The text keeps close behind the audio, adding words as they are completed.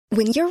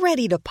When you're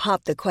ready to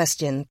pop the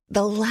question,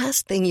 the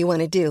last thing you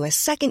want to do is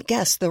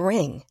second-guess the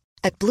ring.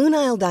 At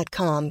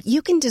BlueNile.com,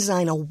 you can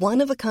design a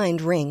one-of-a-kind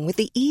ring with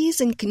the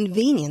ease and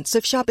convenience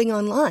of shopping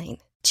online.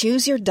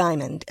 Choose your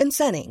diamond and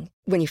setting.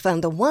 When you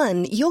find the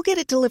one, you'll get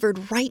it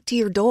delivered right to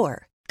your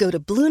door. Go to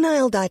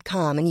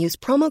BlueNile.com and use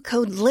promo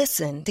code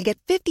LISTEN to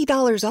get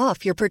 $50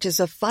 off your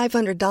purchase of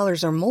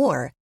 $500 or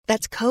more.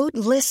 That's code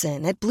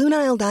LISTEN at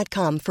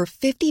BlueNile.com for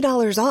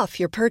 $50 off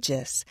your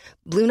purchase.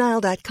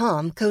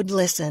 BlueNile.com, code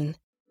LISTEN.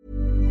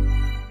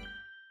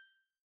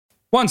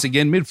 Once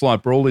again,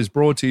 Mid-Flight Brawl is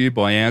brought to you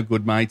by our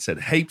good mates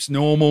at Heaps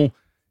Normal,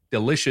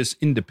 delicious,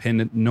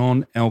 independent,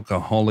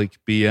 non-alcoholic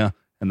beer,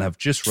 and they've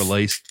just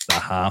released the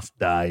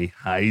half-day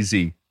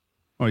hazy.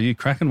 Oh, are you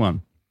cracking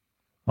one?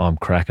 I'm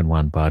cracking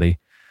one, buddy.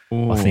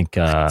 Ooh, I think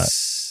I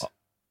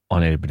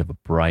need a bit of a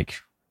break.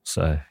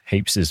 So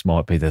Heapses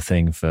might be the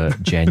thing for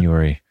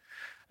January,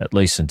 at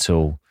least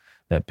until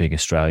that big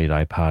Australia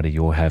Day party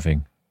you're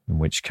having, in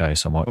which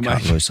case I might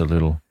cut loose a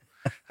little,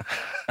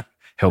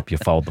 help you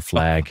fold the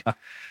flag.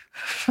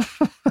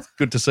 It's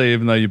good to see,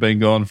 even though you've been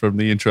gone from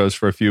the intros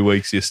for a few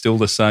weeks, you're still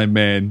the same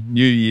man.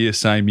 New year,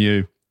 same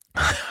you.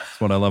 That's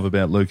what I love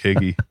about Luke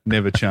Heggie.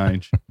 Never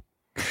change.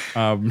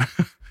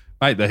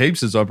 Mate, the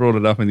Heapses, I brought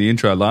it up in the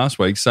intro last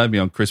week, saved me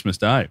on Christmas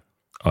Day.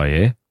 Oh,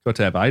 yeah? Got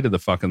to have 8 of the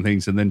fucking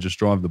things and then just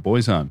drive the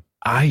boys home.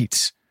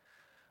 8?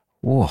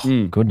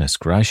 Oh, goodness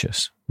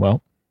gracious.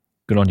 Well,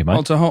 good on you,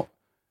 mate. Well,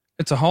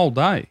 it's a whole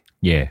day.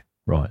 Yeah,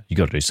 right. You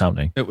got to do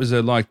something. It was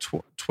like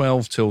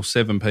 12 till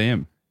 7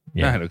 p.m.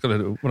 Yeah. Mate,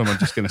 what am I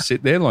just going to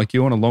sit there like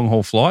you on a long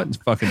haul flight and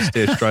fucking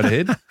stare straight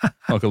ahead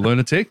like a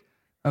lunatic?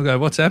 I'll go,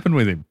 what's happened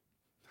with him?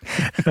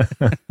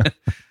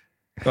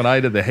 Got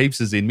 8 of the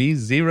Heapses in me,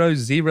 0,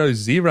 0,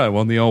 0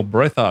 on the old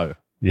breatho.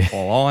 Yeah.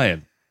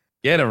 Lion.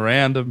 Get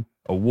around them.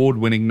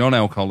 Award-winning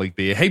non-alcoholic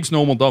beer.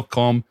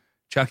 Heapsnormal.com.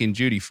 Chuck in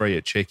duty-free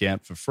at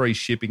checkout for free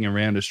shipping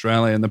around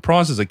Australia. And the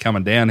prices are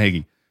coming down,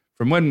 Heggie.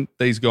 From when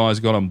these guys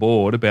got on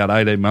board about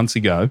 18 months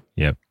ago,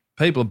 yep,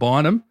 people are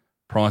buying them,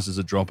 prices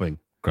are dropping.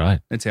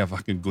 Great. That's how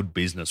fucking good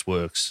business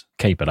works.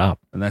 Keep it up.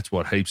 And that's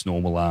what Heaps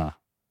Normal are.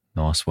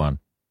 Nice one.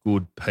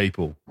 Good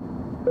people.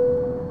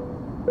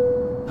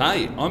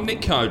 Hey, I'm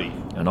Nick Cody.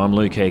 And I'm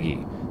Luke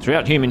Heggie.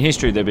 Throughout human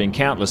history, there have been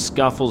countless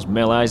scuffles,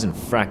 melees and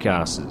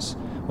fracasses.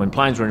 When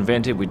planes were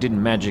invented, we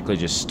didn't magically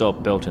just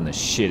stop belting the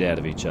shit out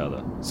of each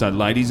other. So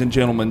ladies and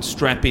gentlemen,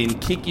 strap in,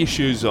 kick your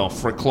shoes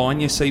off,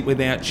 recline your seat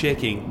without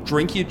checking,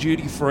 drink your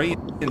duty-free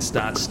and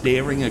start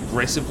staring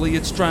aggressively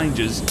at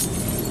strangers.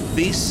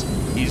 This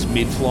is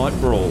Mid-Flight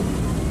Brawl.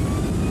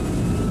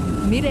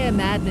 Mid-air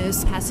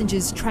madness,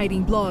 passengers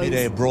trading blows.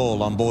 Mid-air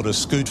brawl on board a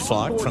scoot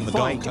flight from the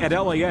Gold Coast. At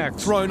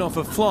LAX. Thrown off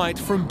a flight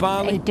from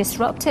Bali. A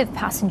disruptive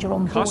passenger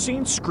on board.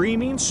 Cussing,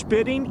 screaming,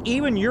 spitting,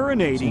 even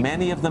urinating.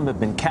 Many of them have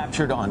been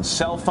captured on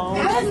cell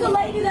phones. Where's the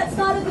lady that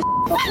started the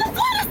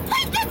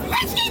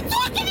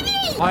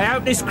I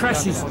hope this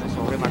crashes.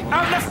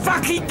 Out the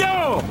fucking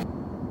door!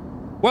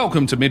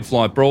 Welcome to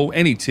Mid-Flight Brawl.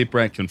 Any tip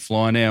rat can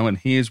fly now, and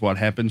here's what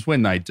happens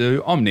when they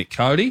do. I'm Nick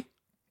Cody.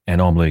 And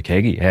I'm Luke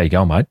Heggie. How you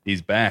going, mate?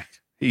 He's back.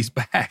 He's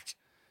back.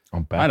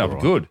 I'm back. Mate, I'm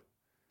good.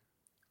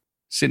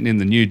 Sitting in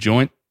the new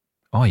joint.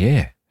 Oh,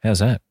 yeah. How's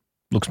that?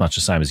 Looks much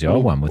the same as the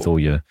old one with all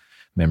your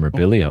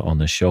memorabilia on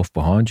the shelf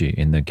behind you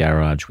in the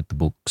garage with the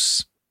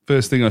books.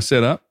 First thing I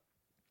set up,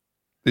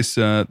 this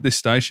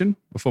station,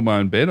 before my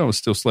own bed, I was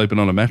still sleeping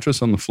on a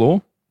mattress on the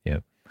floor.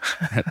 Yep.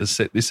 I had to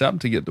set this up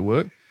to get to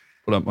work.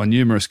 Put up my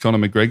numerous Conor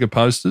McGregor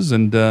posters,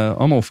 and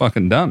I'm all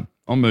fucking done.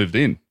 I'm moved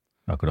in.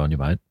 Oh, good on you,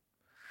 mate.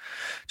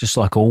 Just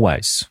like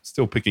always.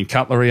 Still picking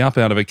cutlery up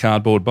out of a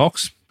cardboard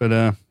box, but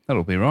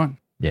that'll be right.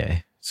 Yeah,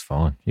 it's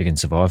fine. You can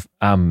survive.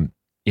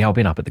 Yeah, I've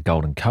been up at the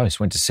Golden Coast.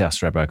 Went to South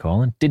Stradbroke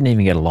Island. Didn't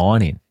even get a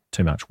line in.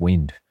 Too much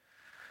wind.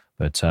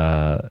 But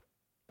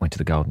went to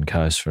the Golden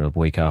Coast for a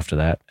week after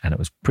that, and it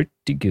was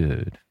pretty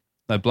good.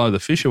 They blow the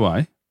fish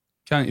away.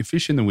 Can't you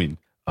fish in the wind?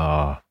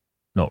 Oh,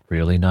 not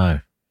really,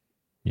 no.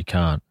 You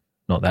can't.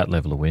 Not that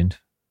level of wind.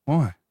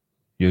 Why?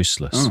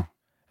 Useless. Oh.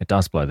 It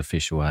does blow the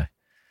fish away.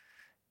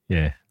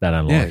 Yeah, they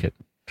don't like it.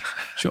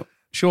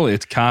 Surely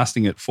it's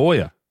casting it for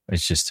you.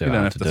 It's just too you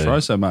don't hard have to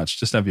throw so much.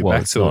 Just have your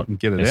back to it and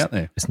get it out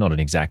there. It's not an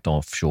exact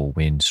offshore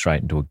wind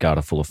straight into a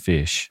gutter full of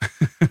fish.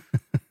 A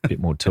bit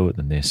more to it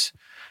than this.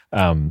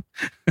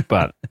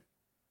 But,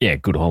 yeah,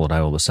 good holiday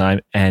all the same.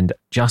 And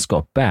just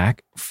got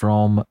back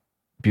from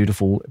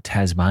beautiful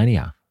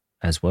Tasmania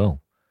as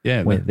well.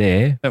 Yeah. Went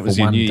there That was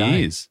for your one New day.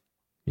 Year's.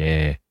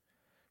 Yeah.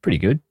 Pretty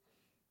good.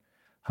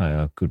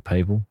 Good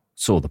people.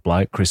 Saw the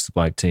bloke, Chris the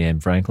bloke,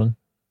 TM Franklin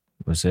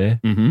was there.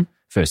 Mm-hmm.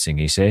 First thing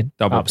he said,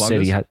 Double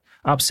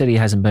upset he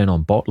hasn't been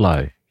on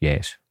Botlow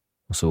yet.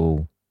 I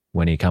said,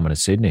 when are you coming to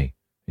Sydney?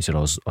 He said, I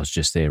was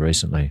just there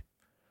recently. I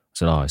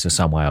said, is there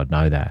some way I'd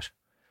know that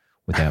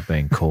without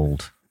being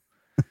called?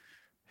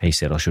 He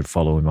said I should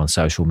follow him on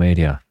social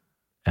media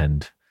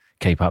and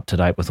keep up to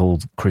date with all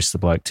Chris the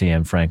bloke,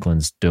 TM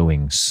Franklin's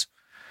doings.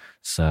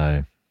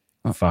 So,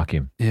 fuck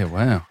him. Yeah,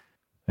 wow.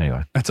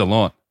 Anyway. That's a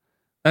lot.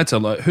 That's a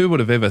lot. Who would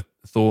have ever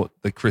thought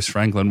that Chris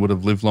Franklin would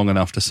have lived long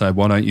enough to say,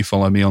 "Why don't you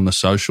follow me on the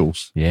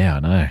socials?" Yeah, I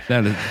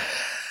know.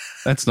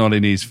 That's not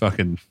in his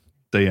fucking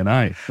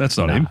DNA. That's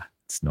not him.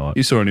 It's not.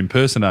 You saw an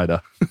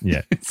impersonator.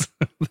 Yeah. It's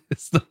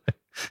not.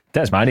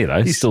 Tasmania, though,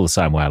 it's still the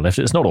same way I left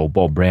it. It's not all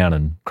Bob Brown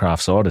and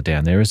craft cider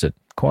down there, is it?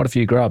 Quite a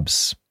few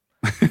grubs.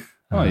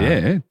 Oh,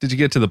 yeah. Did you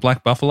get to the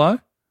Black Buffalo?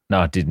 No,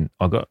 I didn't.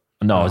 I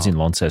was in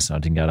Launceston. I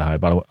didn't go to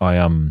Hobart.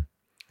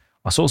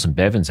 I saw some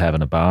Bevans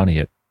having a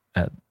barney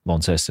at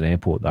Launceston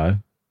Airport, though,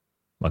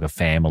 like a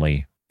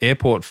family.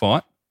 Airport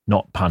fight?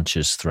 Not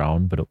punches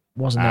thrown, but it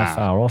wasn't that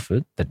far off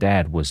it. The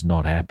dad was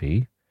not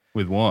happy.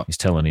 With what? He's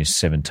telling his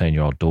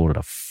 17-year-old daughter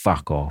to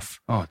fuck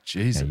off. Oh,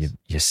 Jesus.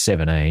 You're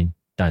 17.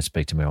 Don't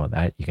speak to me like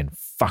that. You can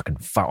fucking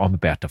fuck. I'm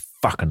about to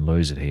fucking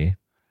lose it here.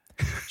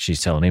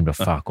 She's telling him to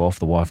fuck off.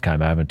 The wife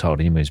came over and told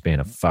him he was being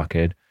a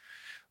fuckhead.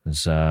 It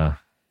was,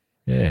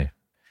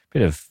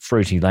 bit of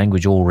fruity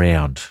language all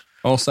round.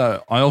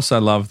 Also, I also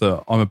love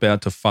the I'm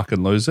about to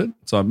fucking lose it.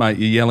 It's like, mate,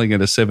 you're yelling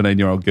at a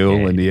 17-year-old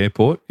girl in the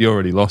airport. You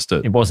already lost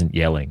it. It wasn't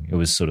yelling. It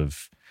was sort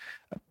of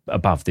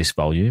above this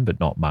volume, but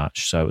not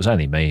much. So it was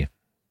only me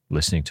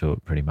listening to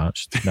it pretty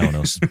much. No one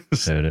else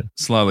heard it.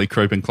 Slowly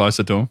creeping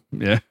closer to him.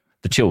 Yeah.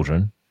 The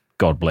children,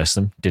 God bless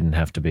them, didn't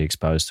have to be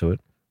exposed to it.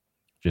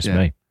 Just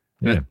me.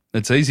 Yeah.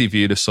 It's easy for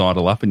you to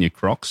sidle up in your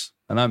Crocs.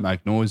 They don't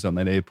make noise on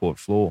that airport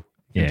floor.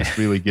 You just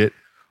really get...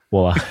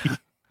 Well, I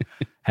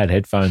had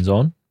headphones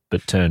on,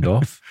 but turned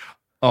off.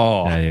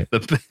 Oh,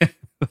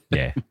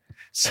 yeah.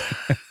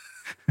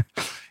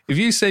 If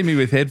you see me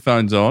with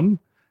headphones on,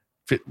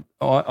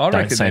 I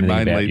reckon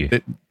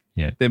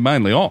they're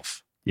mainly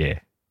off. Yeah.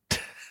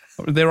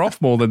 They're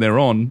off more than they're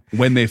on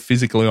when they're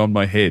physically on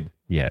my head.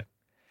 Yeah.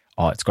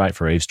 Oh, it's great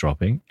for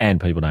eavesdropping,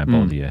 and people don't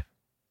bother you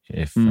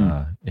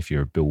if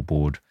you're a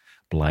billboard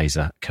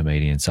blazer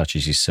comedian such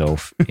as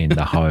yourself in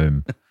the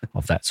home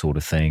of that sort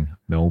of thing,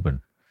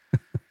 Melbourne.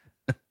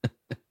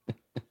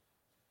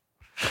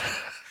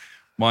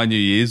 My New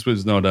Year's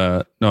was not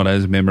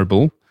as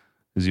memorable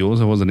as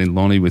yours. I wasn't in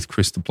Lonnie with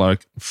Chris the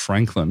Bloke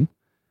Franklin.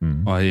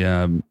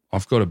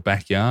 I've got a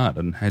backyard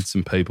and had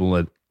some people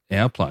at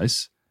our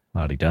place.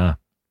 La-di-da.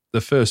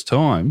 The first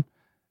time,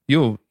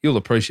 you'll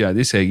appreciate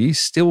this, Eggy.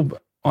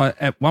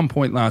 At one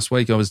point last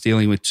week, I was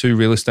dealing with 2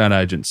 real estate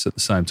agents at the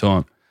same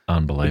time.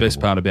 Unbelievable. The best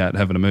part about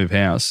having to move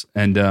house,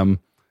 and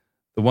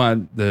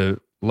the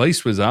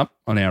lease was up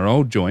on our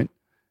old joint,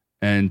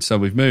 and so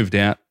we've moved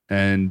out.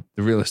 And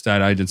the real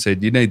estate agent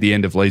said, "You need the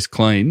end of lease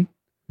clean.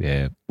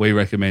 Yeah, we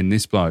recommend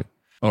this bloke."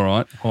 All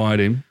right, hired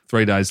him.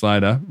 3 days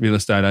later, real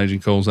estate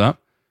agent calls up,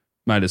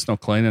 "Mate, it's not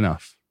clean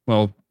enough."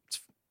 Well, it's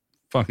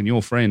fucking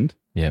your friend.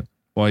 Yeah.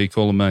 Why are you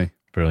calling me?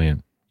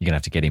 Brilliant. You're going to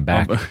have to get him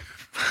back.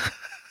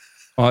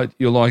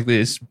 You're like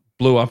this,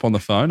 blew up on the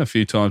phone a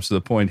few times to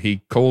the point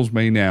he calls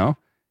me now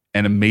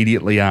and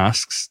immediately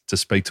asks to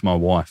speak to my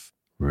wife.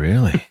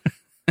 Really?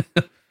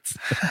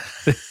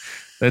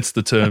 That's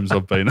the terms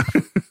I've been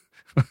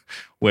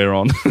we're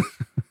on.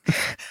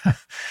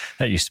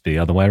 That used to be the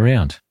other way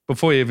around.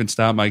 Before you even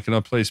start, mate, can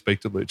I please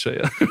speak to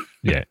Lucia?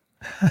 Yeah.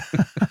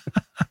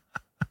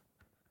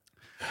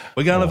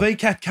 We're going to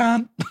VCAT,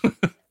 can't? A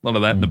lot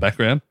of that in the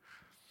background.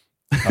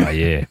 Oh,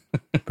 yeah.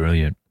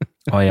 Brilliant.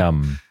 A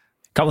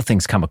couple of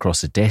things come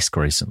across the desk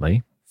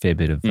recently. Fair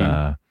bit of,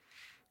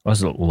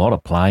 there's a lot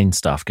of plane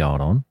stuff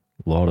going on.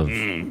 A lot of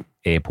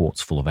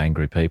airports full of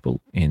angry people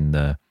in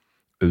the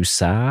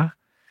USA.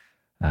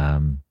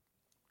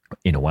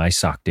 In a way,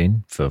 sucked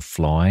in for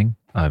flying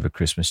over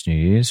Christmas, New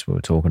Year's, we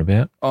were talking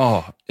about.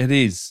 Oh, it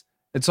is.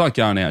 It's like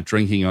going out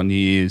drinking on New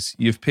Year's.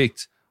 You've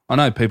picked, I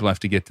know people have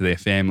to get to their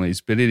families,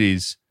 but it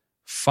is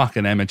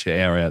fucking amateur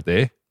hour out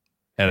there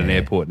at an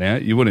airport now.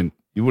 You wouldn't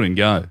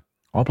go.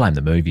 I blame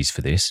the movies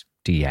for this.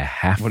 Do you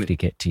have to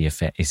get to your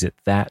is it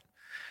that?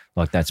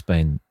 Like that's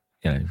been,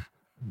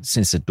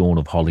 since the dawn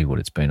of Hollywood,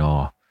 it's been,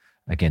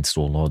 against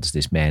all odds,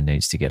 this man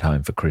needs to get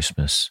home for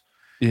Christmas.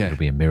 Yeah. It'll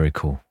be a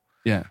miracle.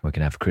 Yeah. We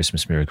can have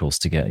Christmas miracles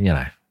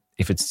together.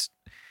 If it's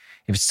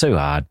too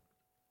hard,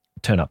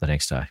 turn up the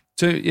next day.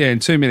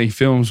 Too many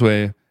films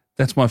where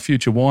that's my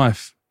future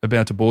wife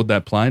about to board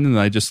that plane and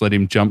they just let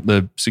him jump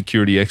the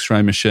security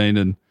x-ray machine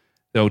and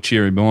they'll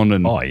cheer him on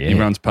and he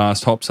runs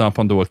past, hops up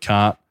onto a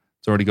cart.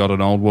 It's already got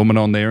an old woman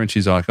on there and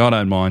she's like, "I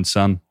don't mind,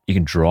 son." You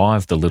can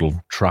drive the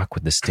little truck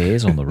with the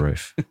stairs on the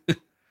roof. If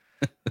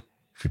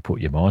you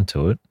put your mind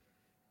to it,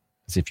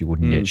 as if you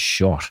wouldn't get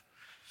shot.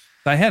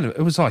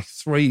 It was like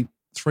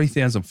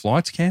 3,000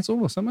 flights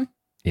cancelled or something?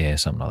 Yeah,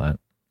 something like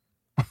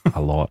that.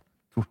 A lot.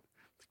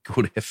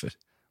 Good effort.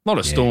 A lot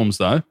of storms,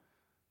 though.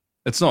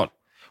 It's not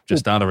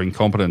just utter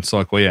incompetence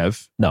like we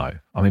have. No.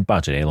 I mean,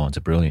 budget airlines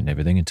are brilliant and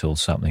everything until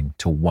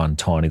one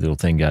tiny little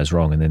thing goes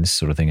wrong and then this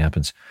sort of thing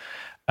happens.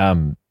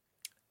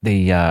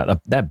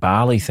 That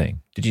Bali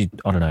thing,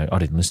 I don't know, I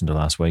didn't listen to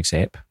last week's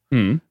app.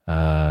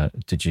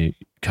 Did you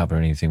cover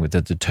anything with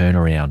the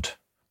turnaround?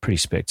 Pretty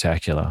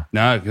spectacular.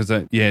 No, because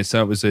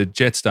so it was a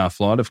Jetstar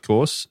flight, of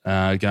course,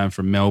 going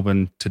from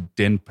Melbourne to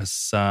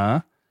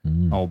Denpasar,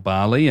 Old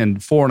Bali, and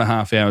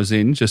 4.5 hours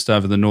in, just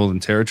over the Northern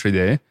Territory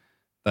there,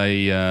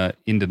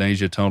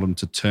 Indonesia told them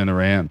to turn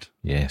around,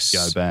 Yes.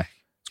 go back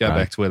great.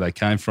 back to where they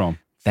came from.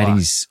 That Fuck.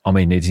 is, I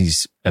mean, it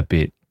is a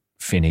bit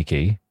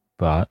finicky,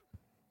 but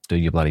do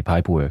your bloody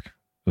paperwork.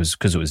 It was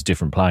because it was a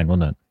different plane,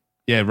 wasn't it?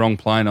 Yeah, wrong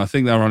plane. I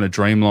think they were on a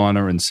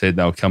Dreamliner and said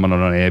they were coming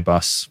on an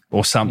Airbus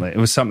or something. It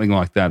was something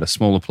like that, a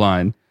smaller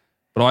plane.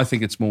 But I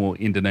think it's more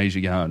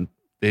Indonesia going,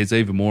 there's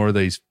even more of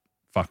these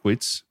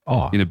fuckwits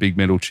in a big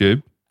metal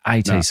tube.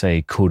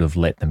 ATC could have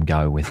let them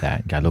go with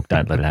that and go, look,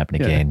 don't let it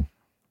happen again.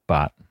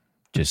 But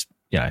just,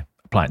 a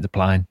plane's a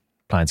plane.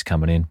 Plane's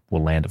coming in.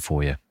 We'll land it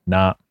for you.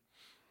 Nah.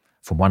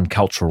 From one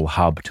cultural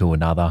hub to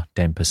another,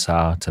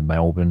 Denpasar to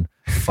Melbourne,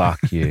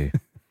 fuck you.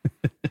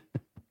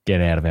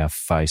 Get out of our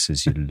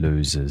faces, you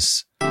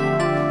losers.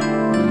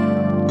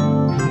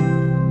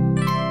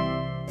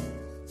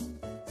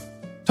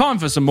 Time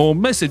for some more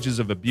messages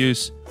of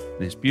abuse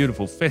this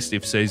beautiful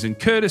festive season,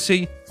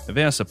 courtesy of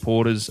our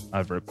supporters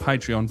over at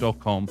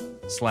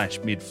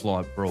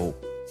patreon.com/midflightbrawl.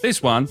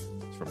 This one is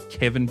from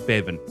Kevin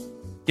Bevan.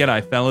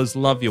 G'day, fellas.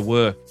 Love your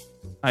work.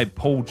 Hey,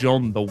 Paul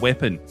John the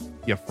Weapon,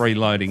 you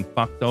freeloading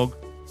fuckdog.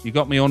 You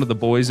got me onto the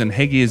boys, and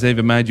Heggie has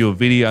even made you a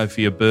video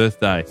for your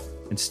birthday.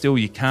 And still,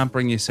 you can't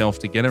bring yourself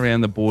to get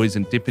around the boys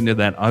and dip into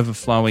that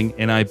overflowing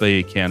NAB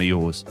account of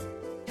yours.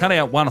 Cut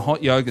out one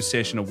hot yoga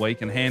session a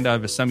week and hand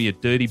over some of your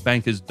dirty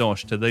banker's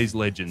dosh to these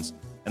legends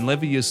and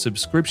lever your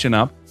subscription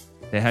up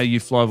to how you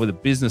fly with a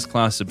business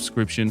class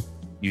subscription,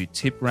 you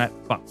tip rat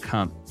fuck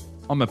cunt.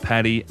 I'm a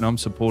Paddy and I'm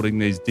supporting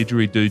these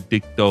didgeridoo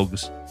dick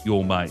dogs,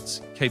 your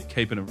mates. Keep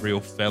keeping it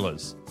real,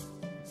 fellas.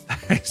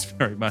 Thanks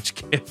very much,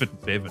 Kevin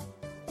Bevan.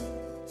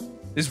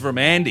 This is from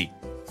Andy.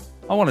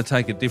 I want to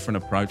take a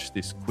different approach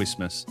this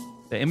Christmas.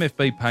 The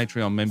MFB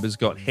Patreon members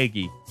got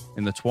Heggie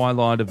in the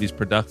twilight of his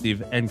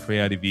productive and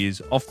creative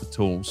years off the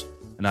tools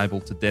and able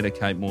to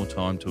dedicate more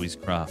time to his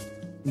craft.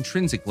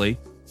 Intrinsically,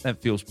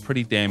 that feels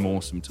pretty damn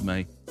awesome to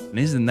me. And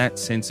isn't that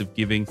sense of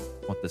giving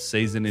what the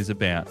season is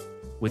about?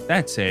 With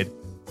that said,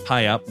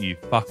 pay up, you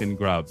fucking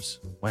grubs.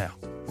 Wow,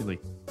 really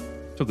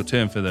took a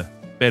turn for the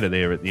better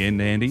there at the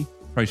end, Andy.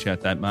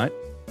 Appreciate that, mate.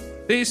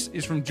 This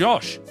is from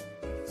Josh.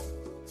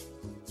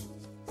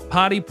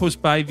 Party Puss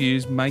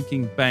Bayview's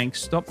making bank.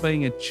 Stop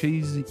being a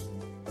Cheese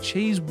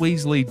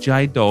Weasley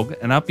J-Dog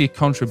and up your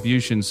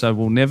contribution so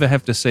we'll never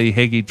have to see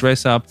Heggie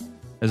dress up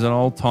as an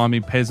old-timey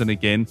peasant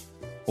again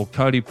or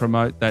Cody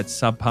promote that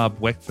subpar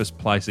breakfast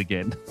place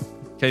again.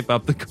 Keep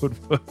up the good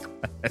work,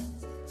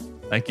 lads.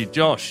 Thank you,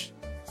 Josh.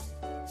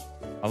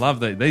 I love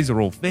that. These are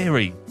all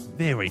very,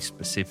 very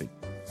specific.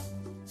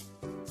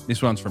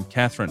 This one's from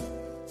Catherine.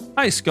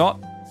 Hey, Scott.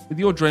 With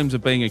your dreams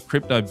of being a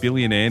crypto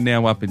billionaire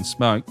now up in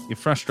smoke, your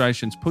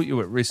frustrations put you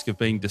at risk of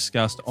being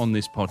discussed on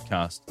this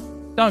podcast.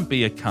 Don't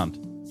be a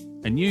cunt.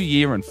 A new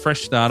year and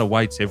fresh start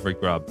awaits every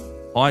grub.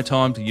 High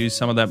time to use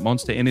some of that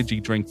Monster Energy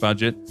drink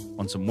budget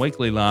on some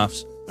weekly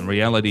laughs and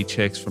reality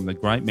checks from the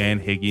great man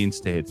Heggie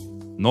instead.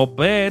 Not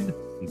bad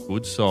and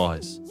good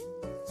size.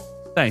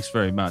 Thanks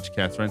very much,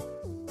 Catherine.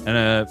 And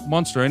a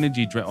Monster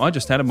Energy drink. I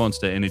just had a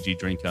Monster Energy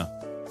drinker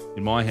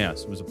in my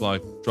house. It was a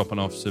bloke dropping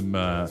off some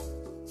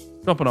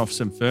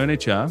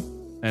furniture,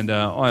 and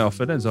I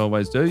offered, as I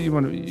always do,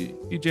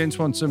 you gents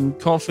want some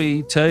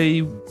coffee,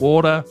 tea,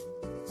 water?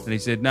 And he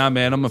said, no,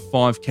 man, I'm a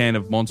 5 can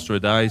of Monster a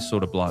day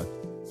sort of bloke.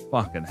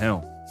 Fucking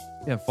hell.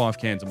 You have 5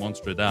 cans of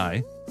Monster a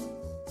day,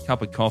 a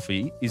cup of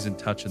coffee isn't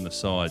touching the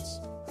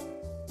sides.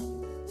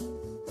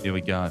 Here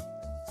we go.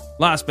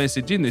 Last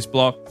message in this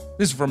block.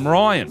 This is from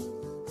Ryan.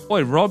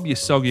 Boy, Rob, you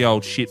soggy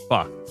old shit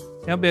fuck.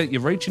 How about you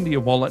reach into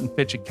your wallet and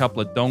fetch a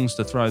couple of dongs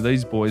to throw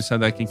these boys so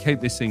they can keep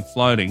this thing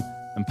floating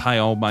and pay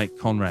old mate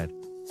Conrad,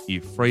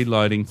 you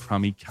freeloading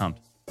crummy cunt.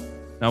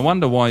 No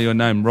wonder why you're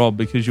named Rob,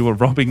 because you were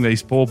robbing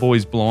these poor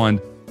boys blind,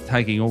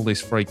 taking all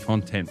this free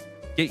content.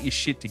 Get your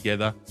shit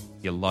together,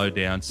 you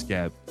low-down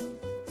scab.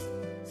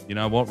 You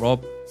know what,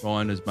 Rob?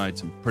 Ryan has made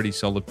some pretty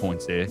solid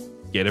points there.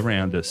 Get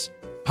around us.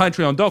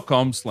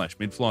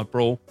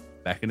 Patreon.com/midflightbrawl.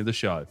 Back into the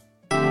show.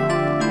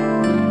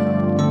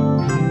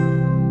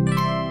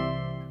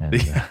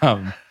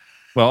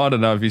 Well, I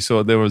don't know if you saw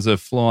it. There was a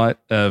flight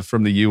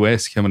from the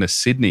US coming to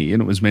Sydney,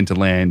 and it was meant to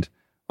land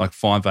like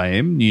 5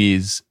 a.m. New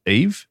Year's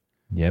Eve.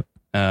 Yep.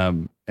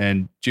 And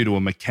due to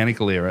a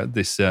mechanical error,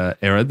 this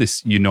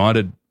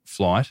United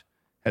flight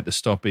had to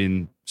stop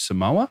in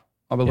Samoa,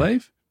 I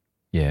believe.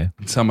 Yeah.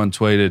 And someone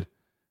tweeted,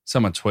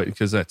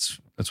 because that's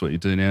what you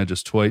do now,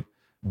 just tweet.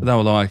 But they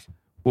were like,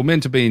 we're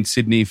meant to be in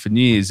Sydney for New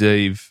Year's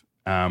Eve,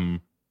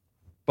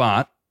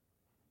 but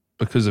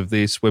because of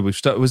this, where we've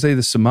started, was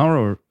either Samoa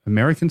or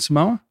American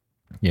Samoa?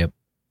 Yep.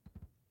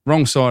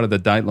 Wrong side of the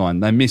date line.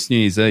 They missed New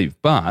Year's Eve,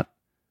 but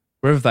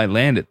wherever they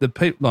landed, the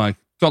people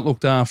got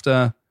looked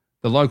after.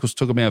 The locals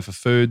took them out for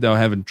food. They were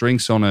having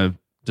drinks on a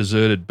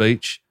deserted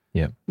beach.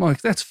 Yep.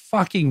 That's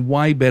fucking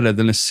way better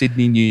than a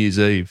Sydney New Year's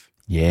Eve.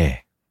 Yeah.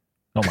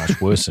 Not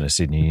much worse than a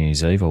Sydney New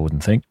Year's Eve, I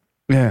wouldn't think.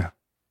 Yeah.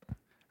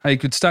 Hey, you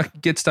could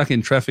get stuck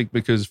in traffic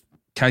because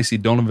Casey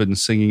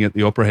Donovan's singing at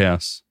the Opera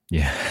House.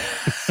 Yeah.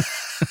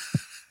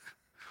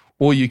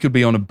 Or you could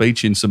be on a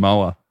beach in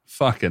Samoa.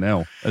 Fucking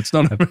hell. It's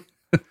not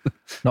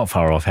Not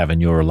far off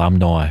having your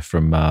alumni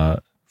from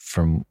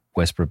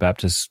Westboro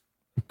Baptist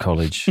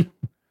College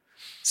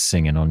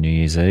singing on New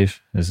Year's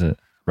Eve as a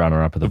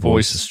runner-up of the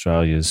Voice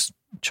Australia's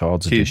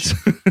Child's Kids.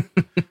 Edition.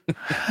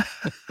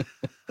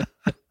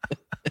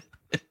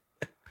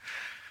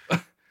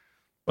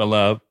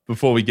 Well,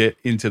 before we get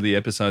into the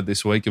episode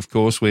this week, of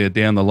course, we're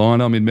down the line.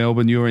 I'm in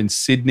Melbourne, you're in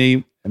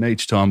Sydney, and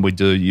each time we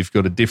do, you've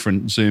got a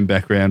different Zoom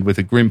background with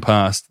a grim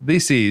past.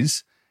 This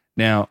is,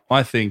 now,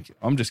 I think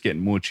I'm just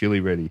getting more chili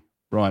ready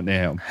right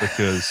now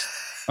because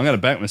I'm going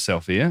to back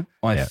myself here.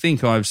 I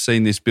think I've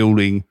seen this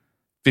building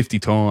 50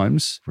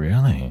 times.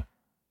 Really?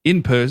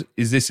 In person,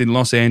 is this in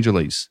Los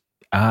Angeles?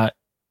 Yeah,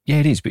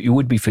 it is, but you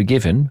would be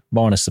forgiven,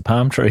 minus the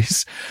palm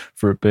trees,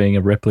 for it being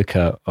a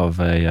replica of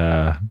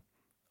a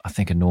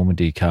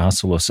Normandy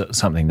castle or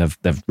something.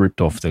 They've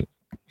ripped off the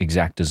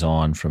exact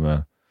design from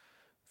a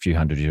few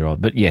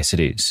hundred-year-old. But yes, it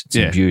is. It's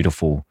a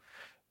beautiful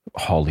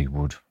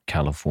Hollywood,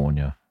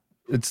 California.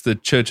 It's the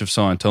Church of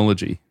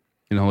Scientology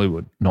in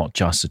Hollywood. Not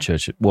just the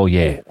church. Well,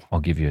 yeah, I'll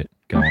give you it.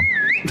 Go on.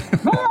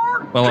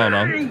 Well, hold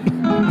on.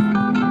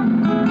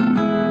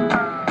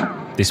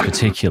 This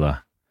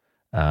particular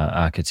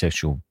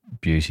architectural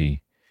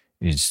beauty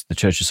is the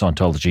Church of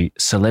Scientology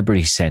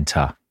Celebrity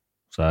Centre.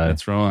 So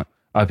That's right.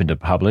 Open to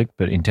public,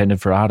 but intended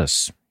for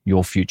artists.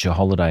 Your future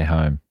holiday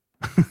home.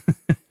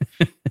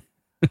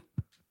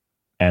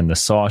 And the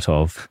site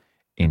of,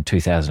 in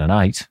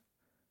 2008,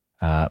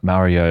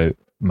 Mario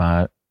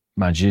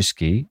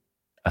Majewski,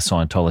 a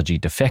Scientology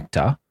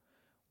defector,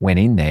 went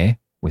in there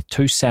with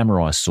 2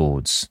 samurai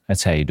swords.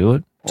 That's how you do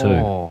it. 2.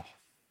 Oh,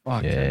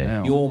 fucking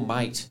hell. Your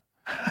mate.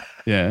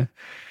 Yeah.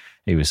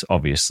 He was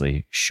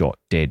obviously shot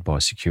dead by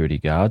security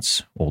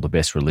guards. All the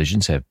best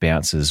religions have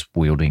bouncers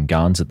wielding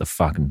guns at the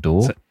fucking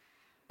door.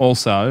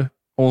 Also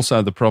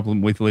the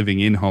problem with living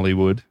in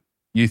Hollywood,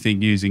 you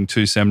think using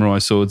 2 samurai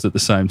swords at the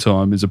same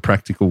time is a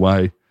practical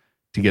way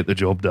to get the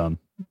job done.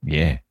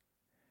 Yeah.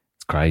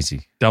 It's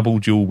crazy. Double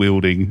dual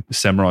wielding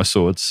samurai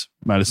swords.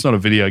 Mate, it's not a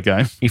video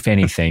game. If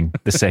anything,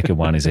 the second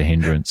one is a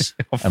hindrance.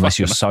 Unless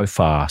you're so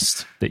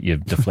fast that you're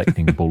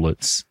deflecting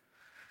bullets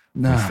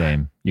with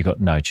them. You've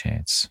got no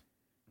chance.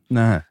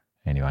 No.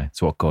 Anyway,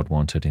 it's what God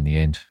wanted in the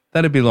end.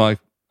 That'd be like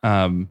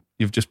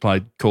you've just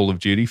played Call of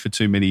Duty for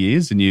too many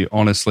years and you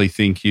honestly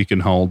think you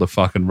can hold a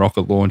fucking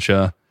rocket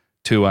launcher,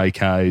 2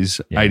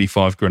 AKs,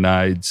 85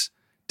 grenades,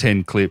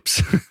 10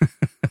 clips,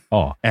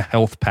 a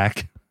health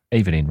pack.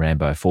 Even in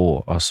Rambo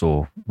 4, I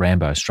saw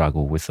Rambo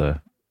struggle with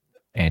a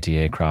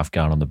anti-aircraft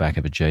gun on the back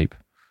of a Jeep.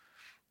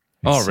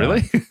 Oh,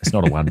 really? It's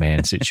not a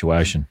one-man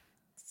situation.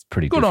 It's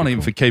pretty good difficult. on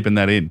him for keeping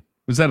that in.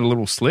 Was that a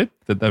little slip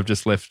that they've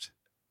just left?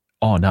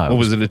 Oh, no. Or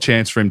was it a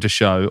chance for him to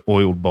show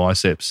oiled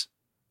biceps?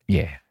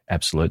 Yeah,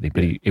 absolutely.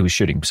 But he was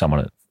shooting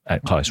someone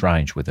at close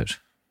range with it.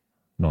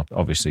 Not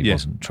obviously, he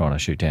wasn't trying to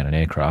shoot down an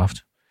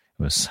aircraft.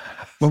 It was,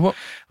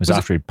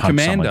 after he'd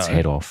punched someone's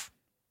head off.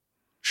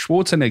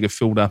 Schwarzenegger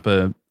filled up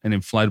an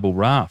inflatable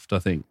raft, I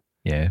think.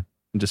 Yeah.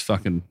 And just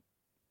fucking,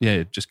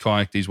 just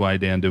kayaked his way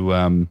down to,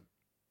 it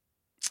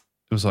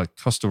was like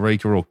Costa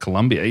Rica or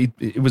Colombia.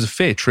 It was a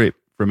fair trip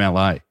from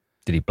LA.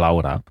 Did he blow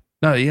it up?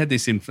 No, he had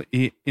this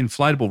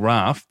inflatable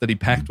raft that he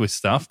packed with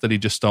stuff that he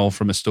just stole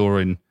from a store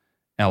in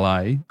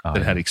LA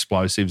that had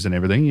explosives and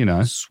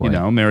everything, Sweet.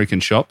 American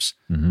shops.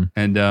 Mm-hmm.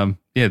 And,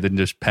 then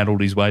just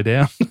paddled his way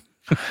down.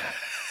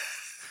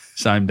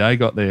 Same day,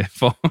 got there.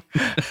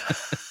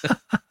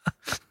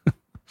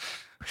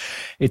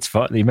 It's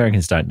fine. The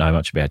Americans don't know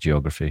much about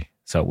geography,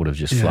 so it would have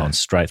just flown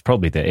straight. It's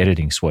probably their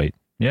editing suite.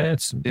 Yeah,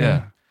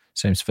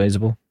 seems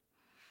feasible.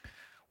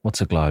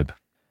 What's a globe?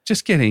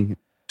 Just getting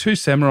 2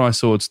 samurai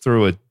swords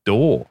through a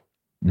door.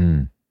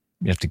 You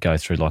have to go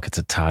through like it's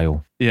a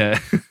tail. Yeah.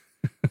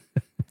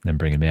 Then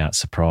bring him out.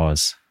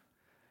 Surprise.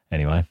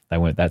 Anyway, they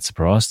weren't that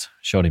surprised.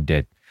 Shot him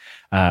dead.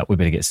 We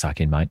better get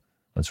stuck in, mate.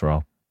 Let's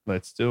roll.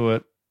 Let's do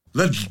it.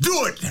 Let's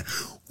do it.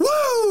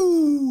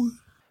 Woo!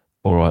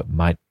 All right,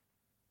 mate.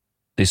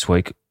 This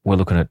week, we're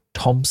looking at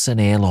Thomson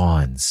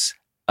Airlines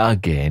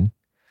again,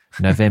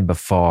 November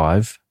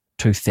 5,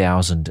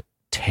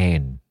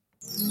 2010.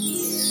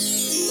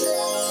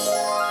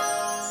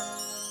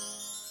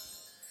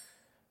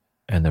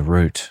 And the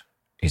route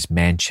is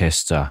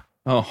Manchester,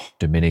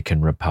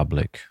 Dominican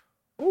Republic.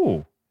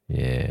 Oh.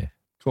 Yeah.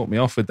 Caught me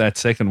off with that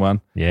second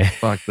one. Yeah.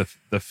 Fuck,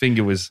 the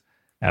finger was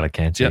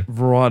Alicante.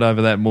 right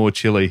over that more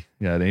chili.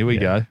 Yeah, there we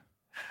go.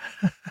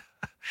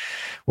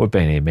 We've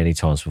been here many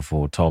times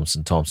before.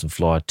 Thomson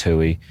Fly,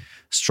 TUI.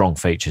 Strong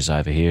features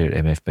over here at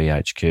MFB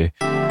HQ.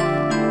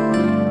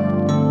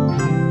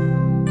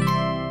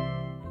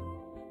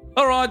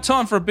 All right,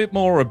 time for a bit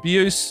more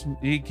abuse.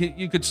 You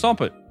could stop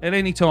it at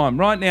any time.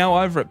 Right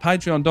now, over at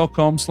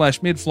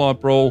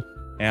patreon.com/midflightbrawl,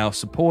 our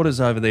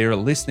supporters over there are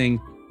listening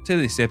to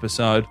this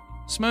episode.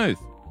 Smooth.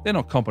 They're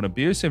not copping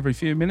abuse every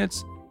few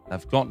minutes.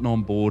 They've gotten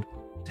on board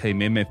Team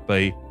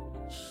MFB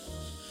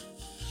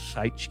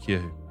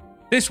HQ.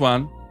 This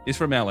one is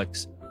from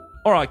Alex.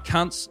 All right,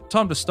 cunts,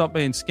 time to stop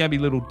being scabby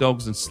little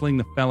dogs and sling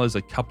the fellas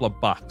a couple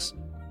of bucks.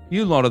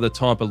 You lot are the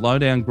type of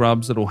low-down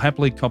grubs that'll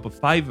happily cop a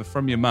favour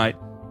from your mate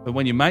But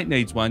when your mate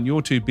needs one,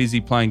 you're too busy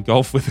playing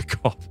golf with a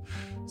cop.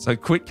 So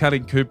quit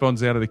cutting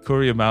coupons out of the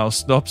courier mail,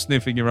 stop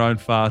sniffing your own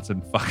farts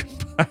and fucking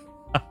pay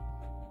up.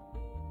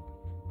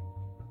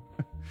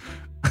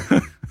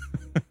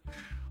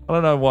 I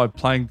don't know why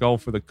playing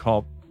golf with a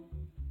cop,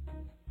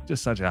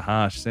 just such a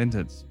harsh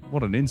sentence.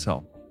 What an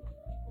insult.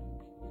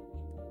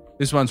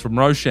 This one's from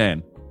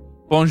Roshan.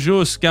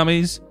 Bonjour,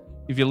 scummies.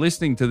 If you're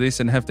listening to this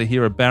and have to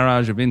hear a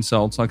barrage of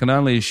insults, I can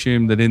only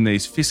assume that in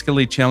these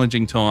fiscally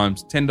challenging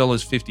times,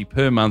 $10.50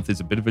 per month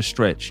is a bit of a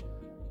stretch.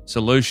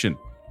 Solution: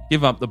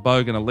 give up the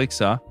Bogan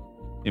Elixir,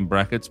 in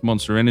brackets,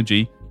 Monster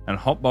Energy, and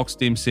Hotbox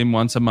Dim Sim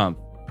once a month.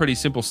 Pretty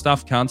simple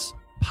stuff, cunts.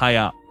 Pay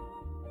up.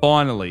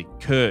 Finally,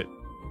 Kurt.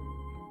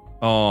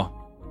 Oh,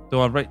 do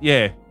I read?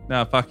 Yeah,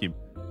 no, fuck him.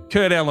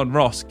 Kurt Allen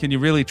Ross, can you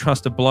really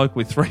trust a bloke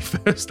with 3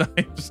 first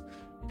names?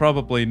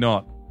 Probably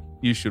not.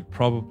 You should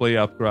probably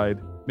upgrade.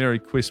 Merry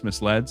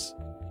Christmas, lads.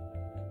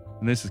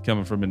 And this is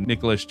coming from a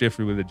Nicholas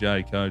Jeffrey with a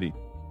J, Cody.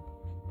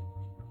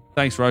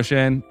 Thanks,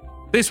 Roshan.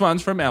 This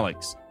one's from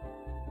Alex.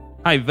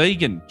 Hey,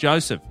 vegan,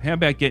 Joseph, how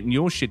about getting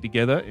your shit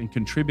together and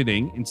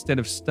contributing instead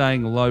of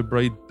staying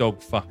low-breed dog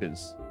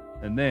fuckers?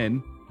 And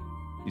then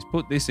he's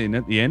put this in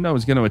at the end. I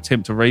was going to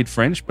attempt to read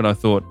French, but I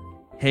thought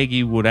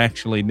Heggie would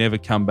actually never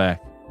come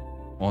back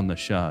on the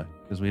show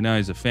because we know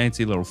he's a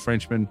fancy little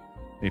Frenchman.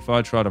 If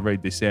I try to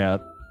read this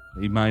out,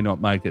 he may not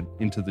make it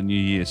into the new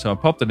year. So I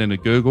popped it into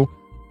Google,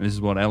 and this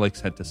is what Alex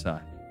had to say.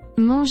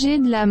 Manger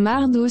de la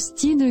marde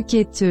hostie de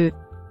quêteux.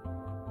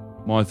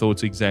 My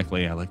thoughts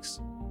exactly, Alex.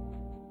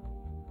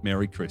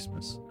 Merry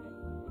Christmas.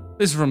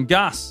 This is from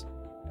Gus.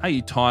 Hey,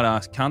 you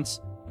tight-ass cunts.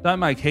 Don't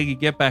make Heggie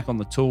get back on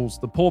the tools.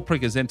 The poor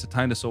prick has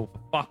entertained us all for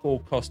fuck all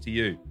cost to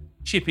you.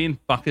 Chip in,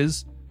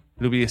 fuckers.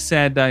 It'll be a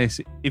sad day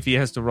if he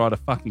has to write a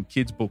fucking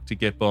kid's book to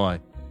get by.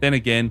 Then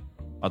again,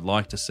 I'd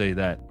like to see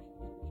that.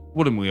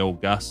 Wouldn't we all,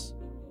 Gus?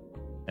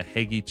 A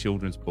Heggie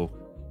children's book.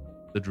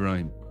 The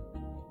dream.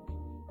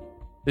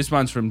 This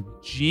one's from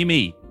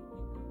Jimmy.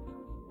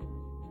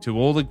 To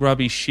all the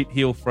grubby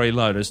shitheel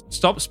freeloaders,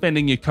 stop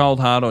spending your cold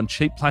hard on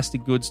cheap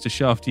plastic goods to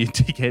show off to your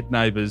dickhead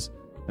neighbours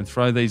and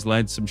throw these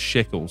lads some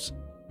shekels.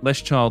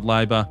 Less child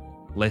labour,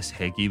 less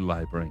Heggie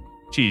labouring.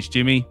 Cheers,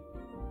 Jimmy.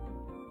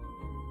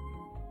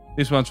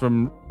 This one's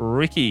from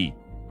Ricky.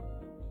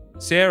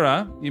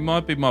 Sarah, you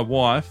might be my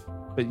wife,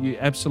 but you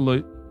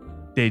absolute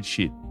dead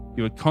shit.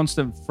 Your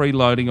constant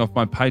freeloading off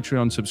my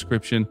Patreon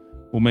subscription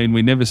will mean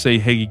we never see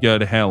Heggie go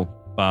to hell,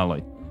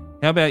 Barley.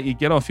 How about you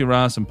get off your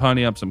ass and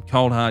pony up some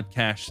cold hard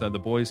cash so the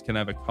boys can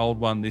have a cold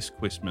one this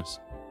Christmas.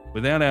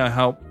 Without our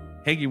help,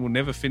 Heggie will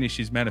never finish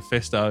his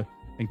manifesto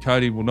and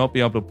Cody will not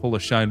be able to pull a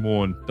Shane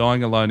Warne,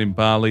 dying alone in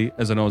Bali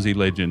as an Aussie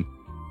legend.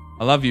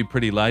 I love you,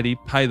 pretty lady.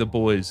 Pay the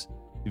boys.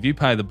 If you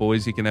pay the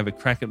boys, you can have a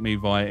crack at me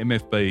via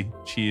MFB.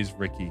 Cheers,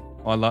 Ricky.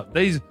 I love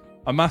these.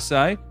 I must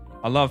say,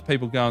 I love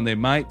people going their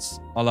mates.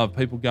 I love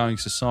people going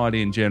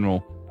society in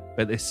general.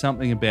 But there's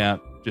something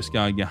about just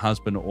going your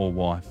husband or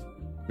wife.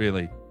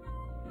 Really.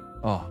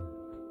 Oh,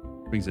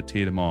 brings a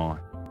tear to my eye.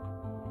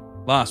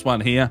 Last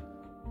one here.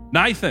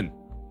 Nathan.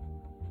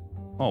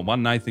 Oh,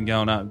 one Nathan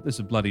going up. This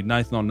is bloody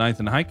Nathan on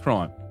Nathan hate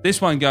crime.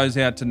 This one goes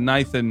out to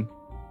Nathan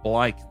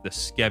Blake, the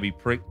scabby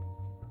prick.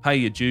 Pay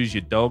your dues,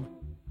 you dog.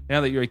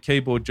 Now that you're a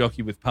keyboard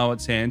jockey with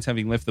poet's hands,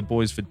 having left the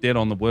boys for dead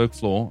on the work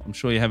floor, I'm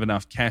sure you have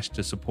enough cash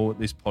to support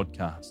this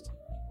podcast.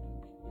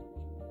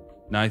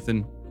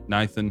 Nathan,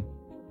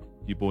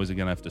 you boys are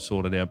going to have to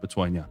sort it out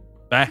between you.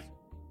 Back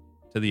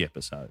to the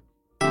episode.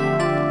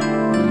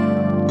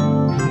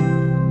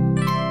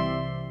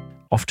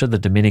 Off to the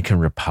Dominican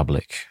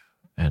Republic.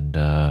 And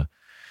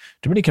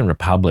Dominican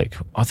Republic,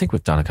 I think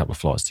we've done a couple of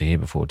flights to here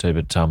before too,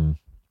 but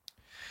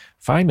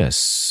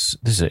famous,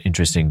 this is an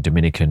interesting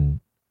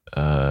Dominican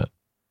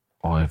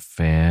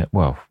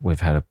we've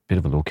had a bit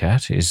of a look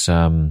at, is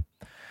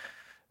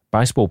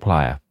baseball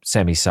player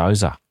Sammy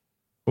Sosa.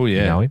 Oh,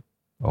 yeah. You know him?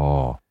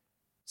 Oh.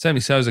 Sammy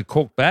Sosa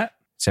cork bat?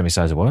 Sammy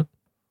Sosa what?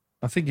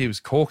 I think he was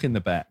corking the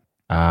bat.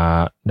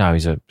 No,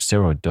 he's a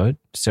steroid dude.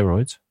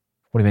 Steroids.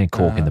 What do you mean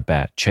cork in the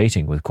bat?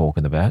 Cheating with cork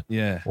in the bat?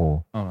 Yeah.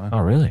 Or, oh,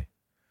 really?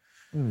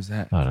 Who was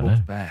that? I don't know.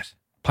 Bat.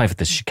 Played for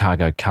the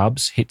Chicago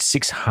Cubs, hit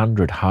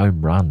 600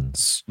 home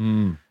runs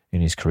in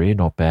his career.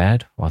 Not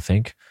bad, I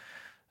think.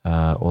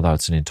 Although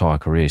it's an entire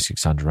career,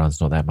 600 runs,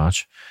 not that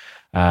much.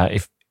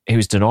 If he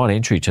was denied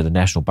entry to the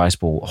National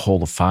Baseball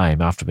Hall of Fame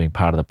after being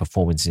part of the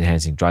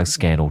performance-enhancing drug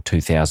scandal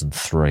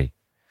 2003.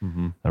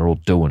 Mm-hmm. They're all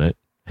doing it.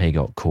 He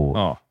got caught.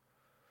 Oh,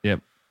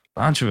 yep.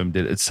 Bunch of them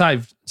did it. It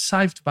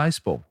saved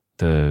baseball.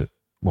 Them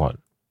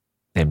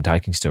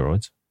taking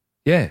steroids.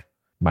 Yeah.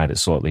 Made it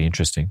slightly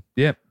interesting.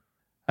 Yep.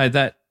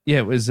 Hey,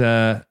 it was,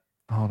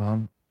 hold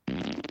on.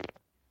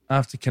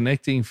 After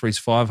connecting for his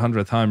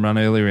 500th home run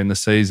earlier in the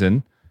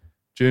season,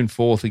 June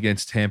 4th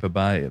against Tampa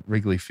Bay at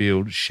Wrigley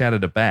Field,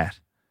 shattered a bat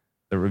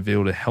that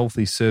revealed a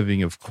healthy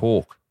serving of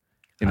cork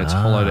in its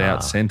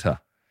hollowed-out centre.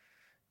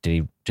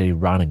 Did he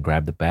run and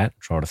grab the bat,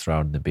 try to throw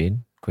it in the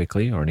bin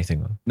quickly or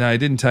anything? No, he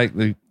didn't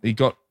he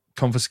got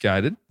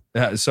confiscated.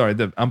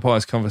 The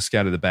umpires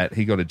confiscated the bat.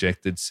 He got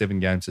ejected,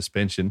 7-game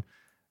suspension.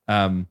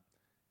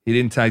 He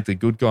didn't take the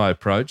good guy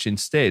approach.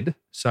 Instead,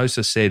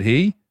 Sosa said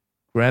he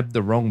grabbed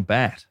the wrong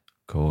bat.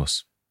 Of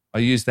course. I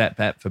use that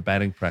bat for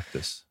batting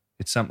practice.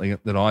 It's something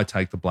that I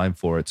take the blame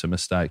for. It's a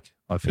mistake.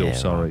 I feel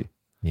sorry. Right.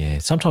 Yeah.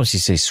 Sometimes you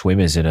see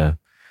swimmers in a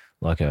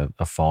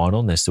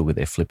final and they're still with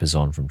their flippers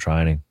on from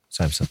training.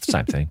 Same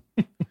thing.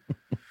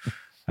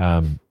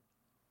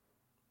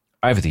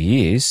 Over the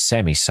years,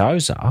 Sammy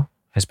Sosa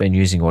has been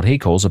using what he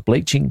calls a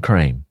bleaching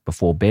cream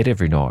before bed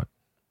every night,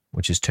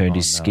 which has turned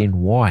his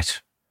skin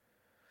white.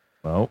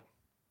 Well,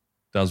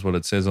 does what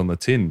it says on the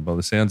tin by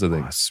the sounds of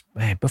things.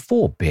 Man,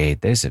 before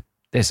bed, there's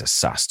a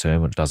sus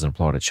term which doesn't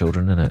apply to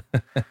children, isn't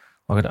it?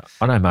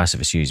 I know most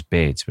of us use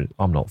beds, but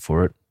I'm not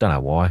for it. Don't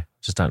know why.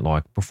 Just don't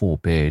like before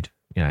bed.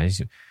 You know,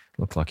 you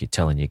look like you're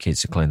telling your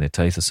kids to clean their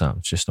teeth or something.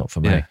 It's just not for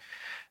me.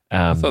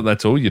 I thought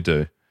that's all you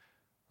do.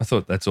 I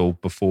thought that's all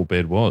before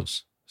bed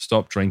was.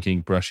 Stop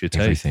drinking, brush your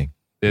teeth. Everything.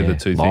 They're the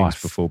two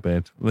things before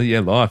bed. Well, yeah,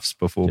 life's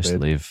before bed. Just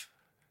live.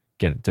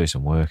 Do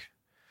some work.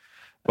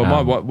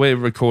 But we're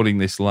recording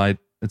this late.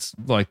 It's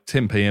like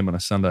 10 p.m. on a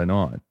Sunday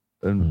night.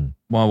 And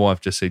my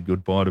wife just said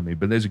goodbye to me.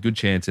 But there's a good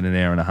chance in an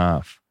hour and a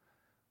half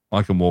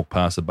I can walk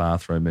past the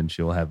bathroom and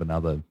she'll have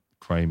another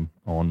cream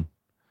on.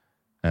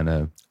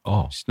 And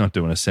she's not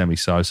doing a Sammy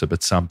Sosa,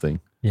 but something.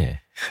 Yeah.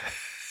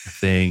 A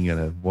thing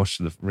and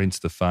rinse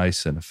the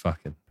face and a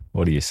fucking.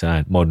 What are you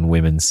saying? Modern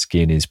women's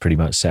skin is pretty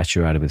much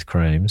saturated with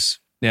creams.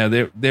 Now,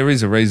 there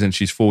is a reason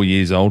she's 4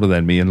 years older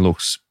than me and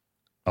looks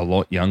a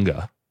lot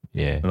younger.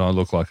 Yeah. And I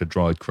look like a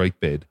dried creek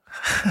bed.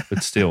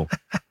 But still.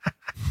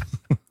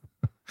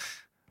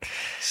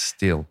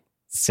 Still.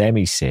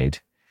 Sammy said,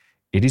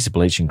 "It is a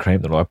bleaching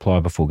cream that I apply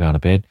before going to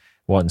bed.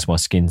 Whitens my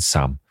skin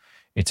some.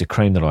 It's a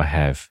cream that I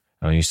have.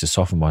 And I used to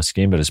soften my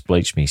skin, but it's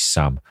bleached me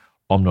some.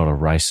 I'm not a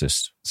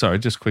racist." Sorry,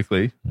 just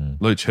quickly.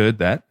 Luch heard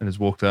that and has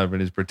walked over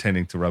and is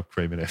pretending to rub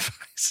cream in her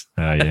face.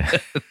 Oh, yeah.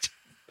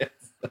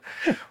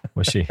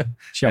 Was she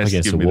up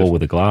against the wall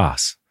with a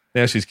glass?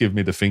 Now she's giving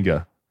me the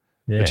finger.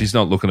 Yeah. But she's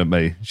not looking at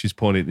me. She's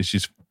pointing.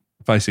 She's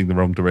facing the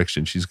wrong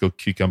direction. She's got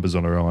cucumbers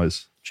on her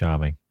eyes.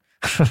 Charming.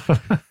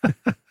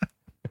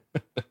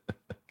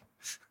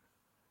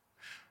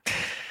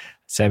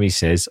 Sammy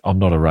says, "I'm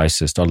not a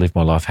racist. I live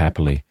my life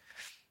happily.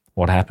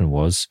 What happened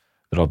was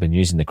that I've been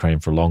using the cream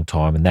for a long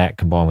time, and that,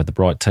 combined with the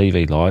bright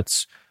TV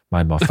lights,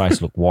 made my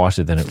face look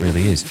whiter than it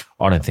really is.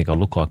 I don't think I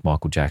look like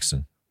Michael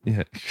Jackson."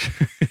 Yeah.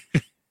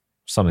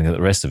 Something that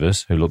the rest of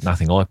us, who look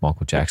nothing like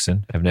Michael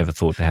Jackson, have never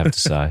thought to have to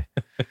say.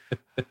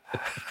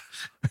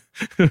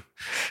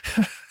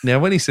 Now,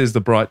 when he says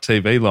the bright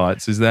TV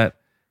lights, is that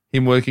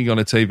him working on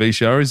a TV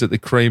show, or is it the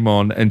cream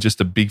on and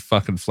just a big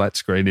fucking flat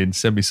screen in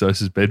Sammy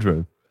Sosa's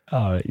bedroom?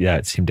 Oh, yeah,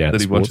 it's him down at the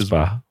sports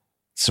bar,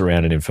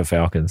 surrounding him for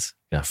Falcons.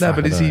 Yeah, no,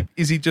 but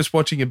is he just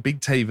watching a big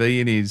TV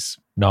in his...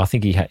 No, I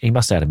think he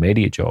must have had a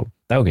media job.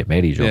 They'll get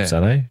media jobs,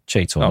 don't they?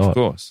 Cheats or not. Of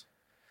course.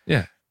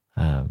 Yeah.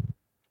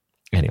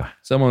 Anyway.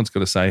 Someone's got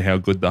to say how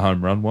good the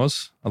home run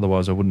was.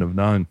 Otherwise, I wouldn't have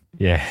known.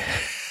 Yeah.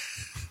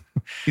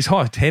 He's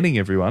high-tenning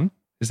everyone.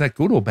 Is that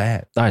good or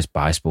bad? Those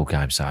baseball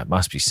games, though, it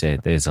must be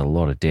said, there's a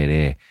lot of dead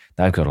air.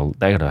 They've got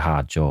a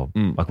hard job.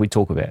 Like we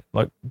talk about,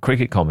 like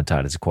cricket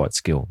commentators are quite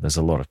skilled. There's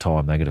a lot of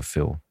time they got to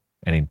fill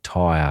an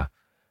entire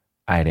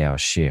 8-hour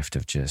shift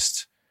of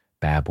just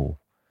babble.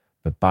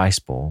 But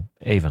baseball,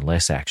 even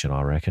less action,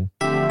 I reckon.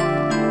 A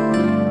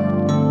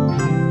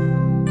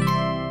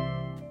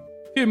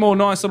few more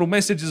nice little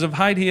messages of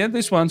hate here.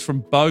 This one's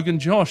from Bogan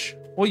Josh.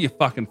 All you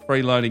fucking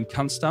freeloading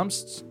cunt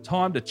stumps, it's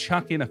time to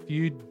chuck in a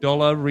few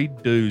dollar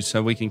redos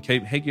so we can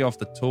keep Heggy off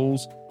the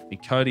tools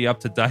and Cody up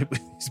to date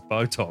with his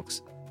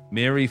Botox.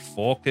 Merry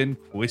fucking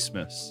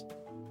Christmas.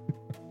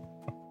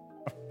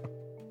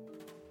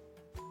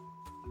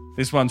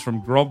 This one's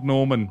from Grog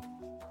Norman.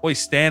 Oi,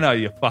 Stano,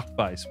 you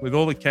fuckface. With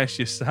all the cash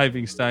you're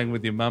saving staying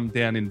with your mum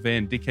down in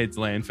Van Dickhead's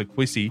land for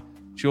Quissy,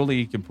 surely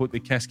you can put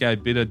the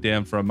Cascade Bitter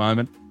down for a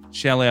moment,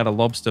 shell out a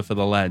lobster for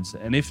the lads,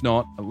 and if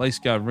not, at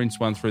least go rinse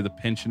one through the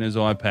pensioner's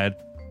iPad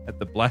at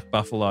the Black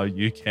Buffalo,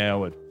 you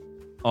coward.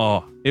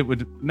 Oh,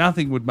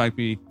 nothing would make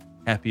me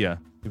happier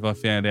if I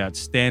found out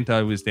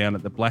Stanto was down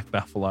at the Black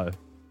Buffalo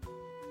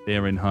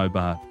there in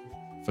Hobart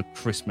for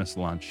Christmas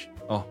lunch.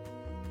 Oh.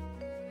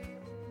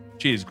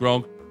 Cheers,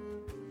 Grog.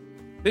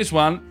 This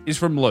one is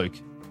from Luke.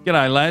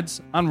 G'day,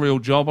 lads. Unreal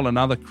job on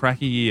another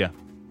cracky year.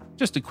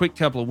 Just a quick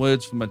couple of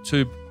words from my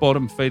two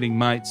bottom-feeding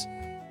mates,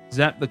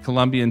 Zap the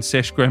Colombian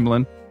Sesh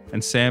Gremlin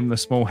and Sam the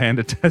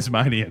small-handed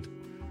Tasmanian.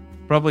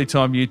 Probably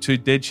time you two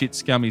dead shit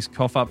scummies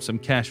cough up some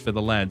cash for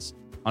the lads.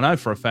 I know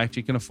for a fact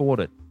you can afford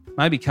it.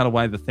 Maybe cut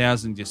away the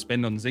thousands you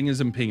spend on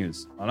zingers and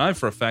pingers. I know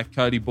for a fact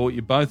Cody bought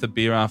you both a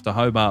beer after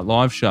Hobart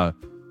live show.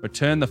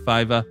 Return the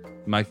favour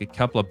and make a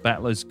couple of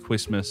battlers'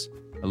 Christmas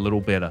a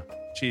little better.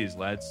 Cheers,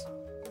 lads.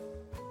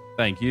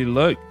 Thank you,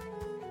 Luke.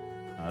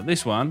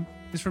 This one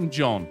is from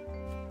John.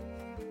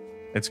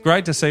 It's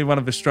great to see one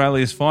of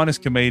Australia's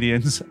finest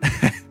comedians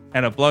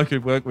and a bloke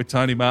who worked with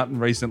Tony Martin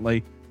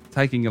recently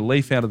taking a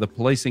leaf out of the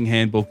policing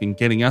handbook and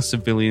getting us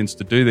civilians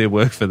to do their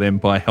work for them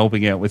by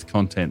helping out with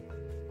content.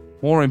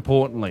 More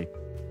importantly,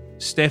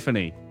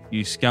 Stephanie,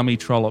 you scummy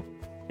trollop,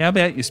 How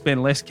about you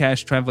spend less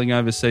cash travelling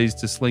overseas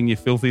to sling your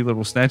filthy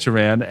little snatch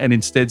around and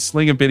instead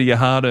sling a bit of your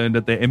hard-earned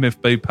at the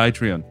MFB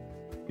Patreon?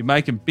 You're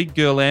making Big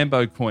Girl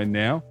Ambo coin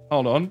now.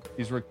 Hold on.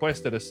 He's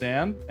requested a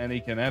sound and he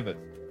can have it.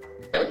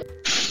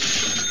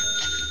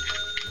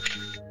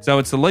 So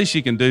it's the least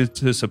you can do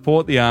to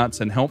support the arts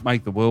and help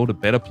make the world a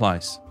better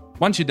place.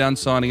 Once you're done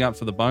signing up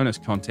for the bonus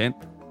content,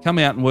 come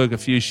out and work a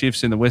few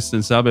shifts in the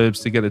western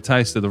suburbs to get a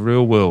taste of the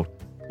real world.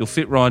 You'll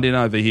fit right in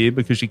over here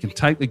because you can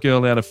take the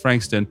girl out of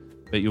Frankston,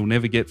 but you'll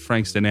never get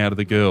Frankston out of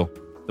the girl.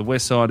 The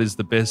west side is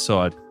the best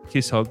side.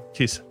 Kiss, hug,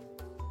 kiss.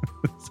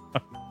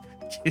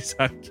 Kiss,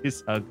 hug,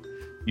 kiss, hug.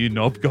 You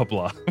knob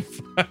gobbler.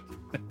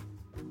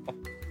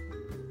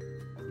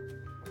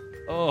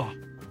 Oh.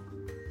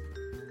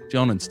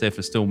 John and Steph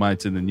are still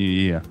mates in the new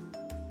year.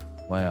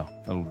 Wow,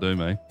 that'll do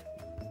me.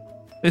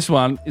 This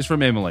one is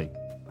from Emily.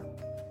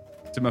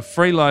 To my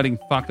freeloading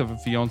fuck of a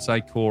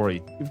fiance,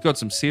 Corey. You've got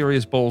some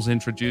serious balls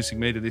introducing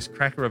me to this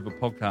cracker of a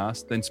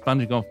podcast, then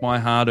sponging off my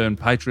hard-earned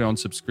Patreon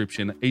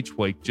subscription each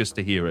week just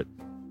to hear it.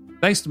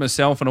 Thanks to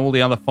myself and all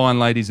the other fine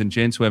ladies and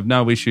gents who have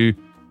no issue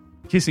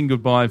kissing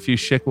goodbye a few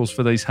shekels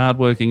for these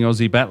hard-working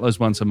Aussie battlers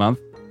once a month,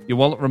 your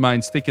wallet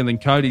remains thicker than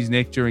Cody's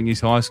neck during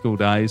his high school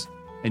days,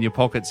 and your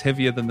pockets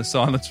heavier than the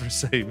silence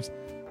received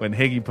when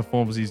Heggie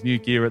performs his new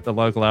gear at the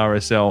local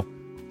RSL.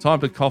 Time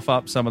to cough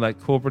up some of that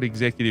corporate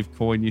executive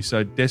coin you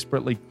so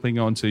desperately cling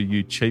on to,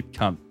 you cheap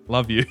cunt.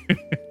 Love you.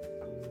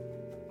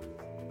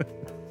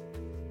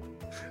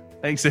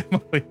 Thanks,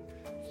 Emily.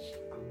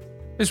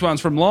 This one's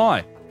from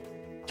Lai.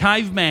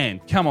 Caveman,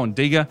 come on,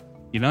 digger.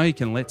 You know you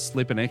can let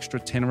slip an extra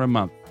tenner a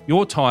month.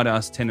 Your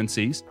tight-ass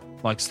tendencies,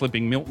 like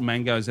slipping Milton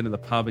Mangoes into the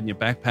pub in your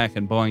backpack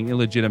and buying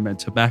illegitimate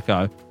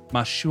tobacco,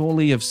 must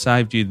surely have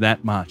saved you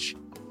that much.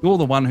 You're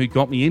the one who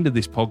got me into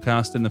this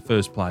podcast in the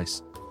first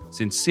place.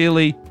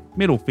 Sincerely,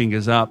 middle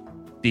fingers up,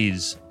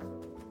 Diz.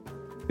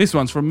 This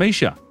one's from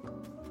Misha.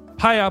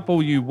 Pay up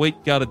all you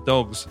weak-gutted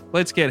dogs.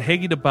 Let's get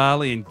Heggie to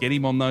Bali and get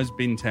him on those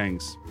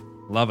bintangs.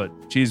 Love it.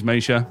 Cheers,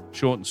 Misha.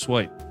 Short and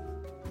sweet.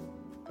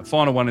 The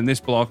final one in this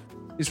block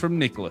is from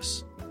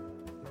Nicholas.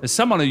 As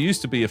someone who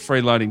used to be a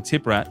freeloading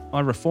tip rat,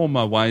 I reform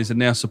my ways and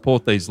now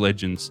support these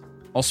legends.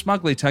 I'll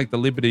smugly take the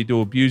liberty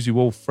to abuse you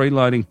all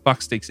freeloading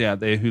fucksticks out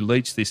there who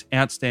leech this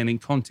outstanding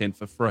content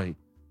for free.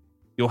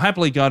 You'll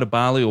happily go to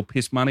Bali or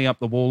piss money up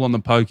the wall on the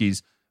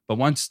pokies, but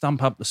won't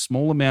stump up the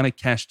small amount of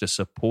cash to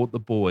support the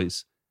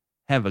boys.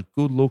 Have a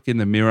good look in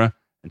the mirror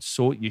and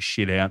sort your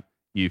shit out,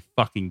 you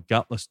fucking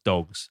gutless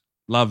dogs.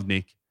 Love,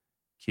 Nick.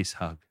 Kiss,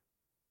 hug.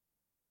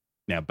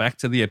 Now back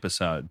to the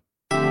episode.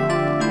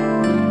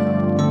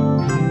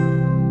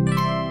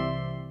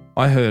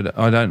 I heard,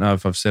 I don't know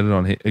if I've said it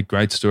on here, a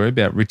great story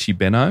about Richie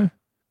Benaud,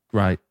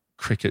 great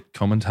cricket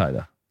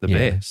commentator, the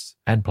best.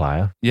 And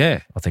player.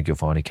 Yeah. I think you'll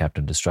find he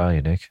captained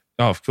Australia, Nick.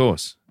 Oh, of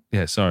course.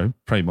 Yeah, sorry,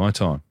 pre my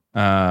time.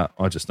 I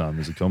just know him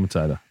as a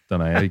commentator. Don't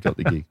know how he got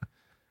the gig.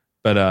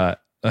 But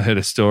I heard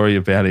a story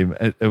about him.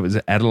 It was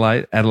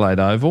Adelaide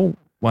Oval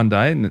one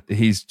day, and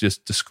he's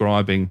just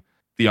describing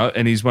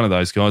and he's one of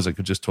those guys that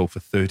could just talk for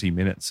 30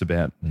 minutes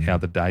about how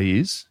the day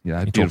is. You know,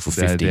 He beautiful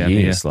talked for 50 day down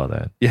years here. like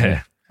that.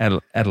 Yeah.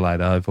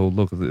 Adelaide Oval,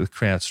 look at the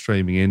crowd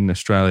streaming in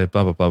Australia,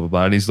 blah, blah, blah, blah,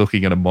 blah. And he's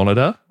looking at a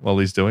monitor while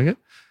he's doing it.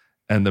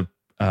 And the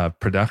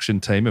production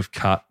team have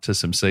cut to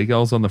some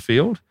seagulls on the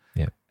field.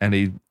 Yeah. And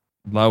he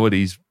lowered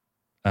his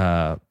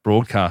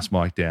broadcast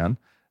mic down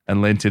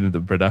and leant into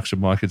the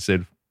production mic and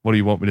said, "What do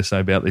you want me to say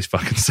about these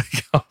fucking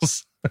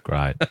seagulls?"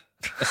 Great.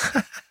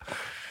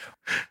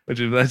 Which,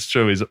 if that's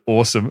true, is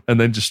awesome.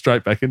 And then just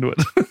straight back into it.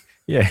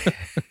 Yeah.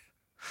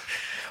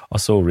 I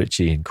saw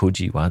Richie and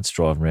Coogee once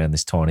driving around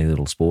this tiny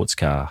little sports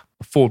car.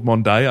 A Ford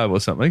Mondeo or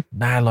something.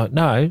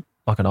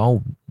 Like an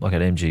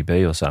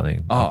MGB or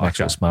something. Oh, like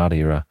Maxwell okay. Smart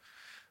era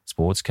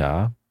sports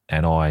car.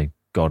 And I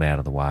got out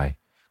of the way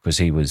because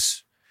he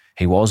was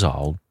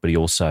old, but he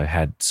also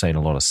had seen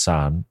a lot of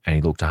sun and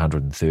he looked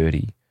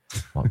 130.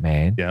 Like,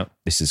 man, Yeah.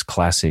 this is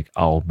classic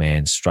old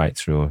man straight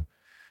through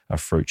a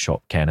fruit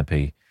shop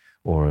canopy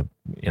or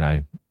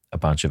a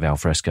bunch of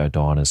alfresco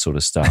diners sort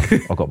of stuff.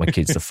 I got my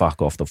kids to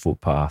fuck off the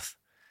footpath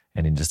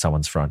and into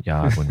someone's front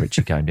yard when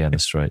Richie came down the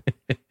street.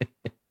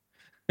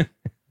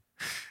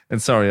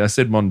 And sorry, I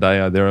said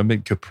Mondeo there. I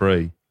meant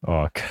Capri,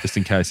 Oh, okay. just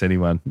in case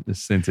anyone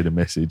just sent it a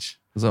message.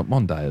 I was like,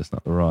 Mondeo's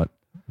not the right.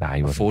 No,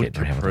 he wasn't Ford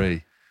getting around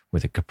Capri.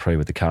 with a Capri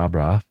with the car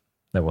bra.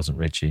 That wasn't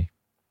Richie.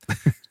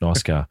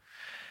 Nice car.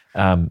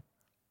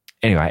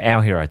 Anyway,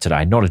 our hero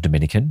today, not a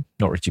Dominican,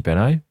 not Richie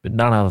Benaud, but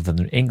none other than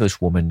an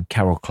English woman,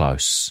 Carol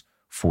Close,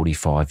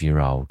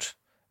 45-year-old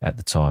at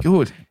the time.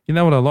 Good. You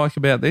know what I like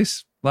about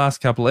this? Last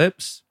couple of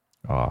eps,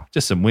 Oh,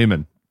 just some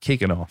women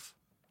kicking off.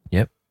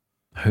 yep.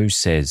 Who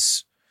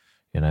says,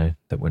 that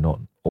we're not...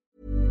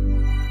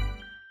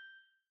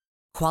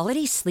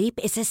 Quality sleep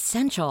is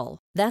essential.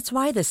 That's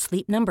why the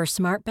Sleep Number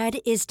Smart Bed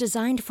is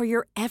designed for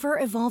your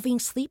ever-evolving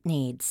sleep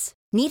needs.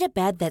 Need a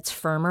bed that's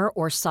firmer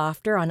or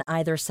softer on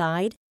either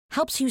side?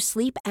 Helps you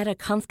sleep at a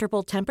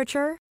comfortable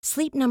temperature?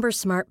 Sleep Number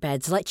Smart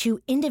Beds let you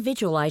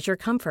individualize your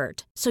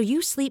comfort so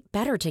you sleep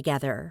better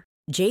together.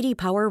 JD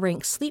Power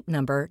ranks Sleep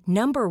Number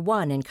number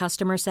 1 in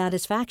customer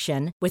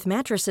satisfaction with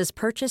mattresses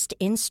purchased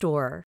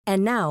in-store.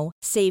 And now,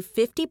 save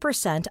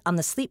 50% on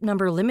the Sleep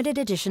Number Limited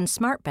Edition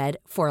Smart Bed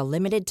for a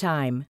limited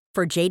time.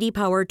 For JD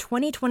Power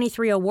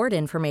 2023 award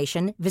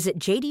information, visit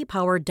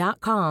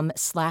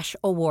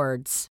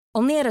jdpower.com/awards.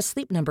 Only at a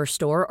Sleep Number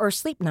store or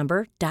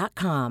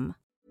sleepnumber.com.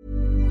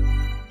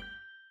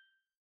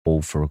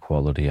 All for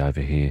equality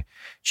over here.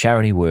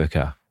 Charity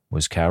worker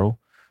was Carol.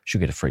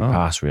 She'll get a free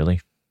pass,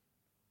 really.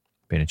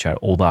 Being a charity,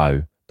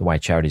 although the way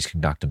charities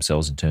conduct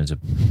themselves in terms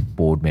of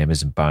board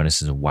members and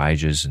bonuses and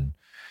wages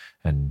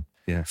and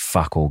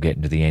fuck all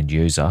getting to the end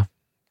user,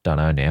 don't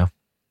know now.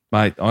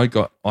 Mate, I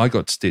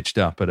got stitched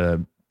up at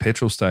a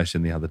petrol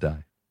station the other day.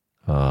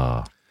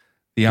 Oh,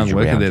 the young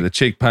worker there, the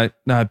chick paid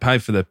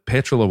for the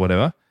petrol or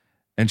whatever,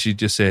 and she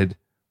just said,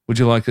 "Would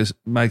you like to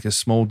make a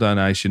small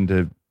donation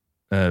to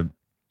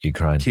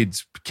Ukraine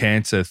kids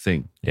cancer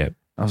thing?" Yep.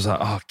 I was like,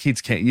 "Oh,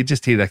 kids can't." You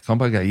just hear that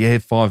combo go, "Yeah,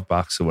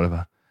 $5 or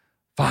whatever."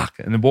 Fuck,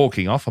 and then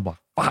walking off, I'm like,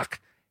 "Fuck."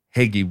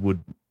 Heggie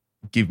would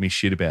give me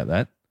shit about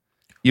that.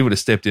 You would have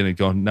stepped in and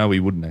gone, "No, he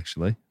wouldn't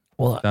actually."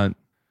 Well, don't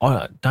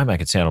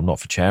make it sound I'm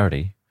not for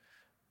charity.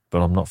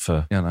 But I'm not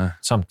for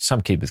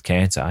some kid with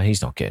cancer.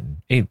 He's not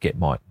getting. He'd get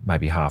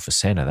maybe half a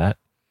cent of that.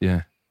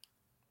 Yeah.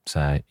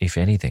 So if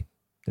anything,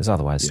 there's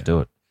other ways to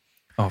do it.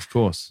 Oh, of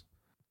course.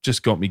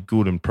 Just got me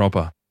good and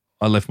proper.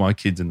 I left my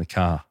kids in the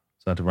car,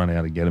 so I had to run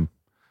out and get them.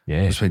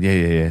 Yeah. Just went,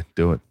 yeah,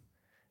 do it.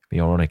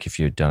 Be ironic if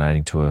you're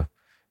donating to a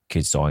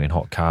kids dying in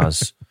hot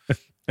cars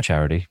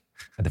charity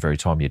at the very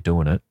time you're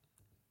doing it.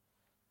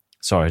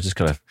 Sorry, I just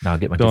got to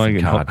get my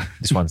different card.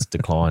 This one's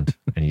declined,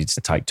 and you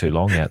just take too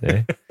long out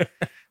there.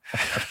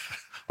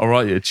 I'll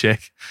write you a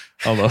check.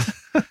 Hold on.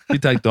 You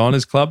take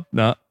Diners Club?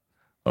 No.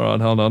 All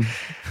right, hold on.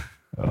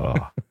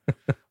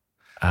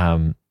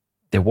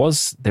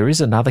 There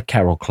is another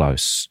Carol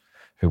Close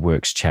who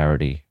works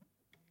charity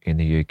in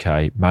the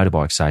UK,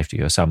 motorbike safety.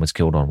 Her son was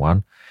killed on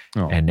one,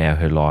 and now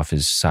her life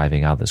is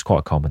saving others.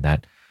 Quite common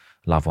that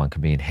a loved one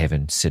can be in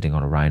heaven sitting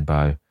on a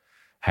rainbow,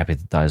 happy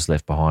that those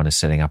left behind are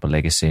setting up a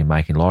legacy and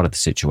making light of the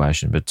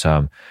situation. But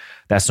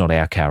that's not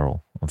our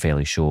Carol, I'm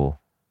fairly sure.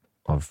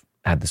 I've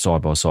had the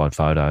side-by-side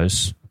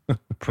photos,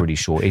 pretty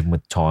sure, even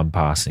with time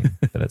passing,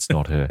 that it's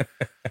not her.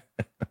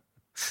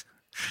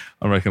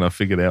 I reckon I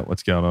figured out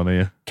what's going on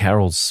here.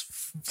 Carol's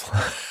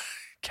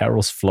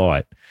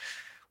flight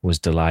was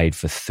delayed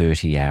for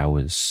 30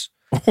 hours.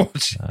 Oh,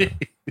 gee.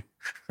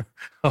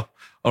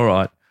 All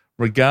right.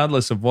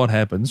 Regardless of what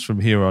happens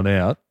from here on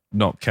out,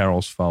 not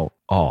Carol's fault.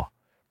 Oh,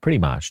 pretty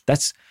much.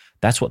 That's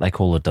what they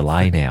call a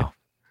delay now.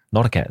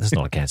 That's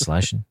not a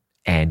cancellation,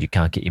 and you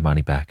can't get your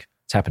money back.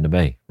 It's happened to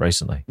me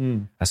recently.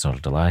 That's not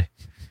a delay.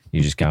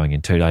 You're just going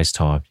in 2 days'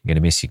 time. You're going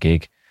to miss your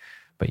gig,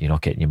 but you're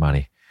not getting your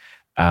money.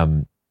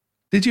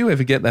 Did you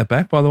ever get that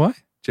back, by the way,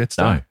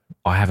 Jetstar? No,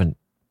 I haven't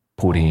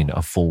put in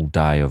a full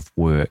day of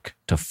work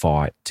to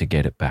fight to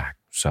get it back.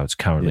 So it's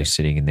currently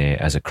sitting in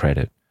there as a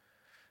credit,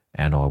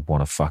 and I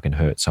want to fucking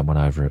hurt someone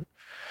over it.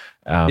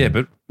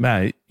 But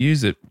mate,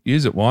 use it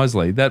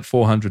wisely. That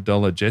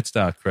 $400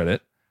 Jetstar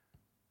credit,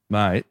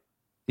 mate,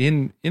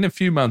 in a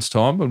few months'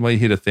 time when we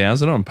hit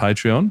 1,000 on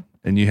Patreon,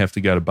 and you have to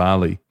go to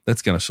Bali,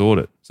 that's going to sort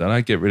it. So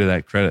don't get rid of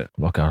that credit.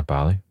 I'm not going to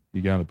Bali.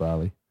 You're going to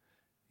Bali.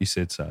 You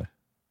said so.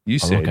 You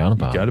said you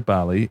go to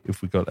Bali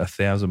if we got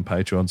 1,000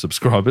 Patreon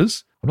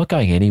subscribers. I'm not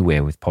going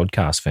anywhere with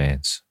podcast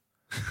fans.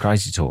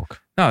 Crazy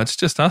talk. No, it's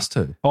just us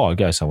two. Oh, I'd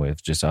go somewhere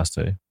with just us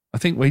two. I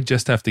think we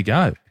just have to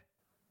go.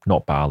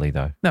 Not Bali,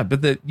 though. No,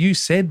 but you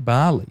said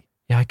Bali.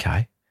 Yeah,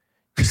 okay.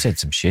 You said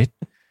some shit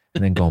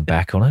and then gone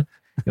back on it.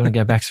 You want to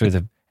go back through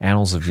the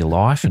annals of your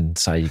life and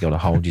say you got to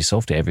hold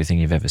yourself to everything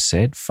you've ever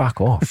said?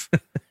 Fuck off.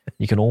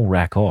 You can all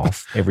rack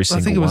off, every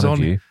single one of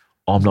you.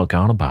 I'm not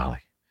going to Bali.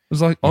 It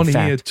was like on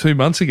here 2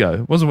 months ago.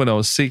 It wasn't when I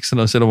was 6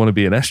 and I said I want to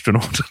be an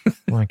astronaut. I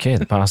don't care.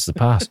 The past is the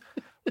past.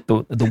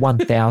 The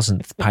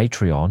 1,000th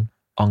Patreon,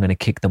 I'm going to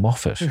kick them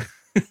off it.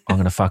 I'm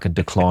going to fucking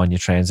decline your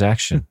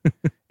transaction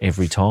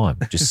every time.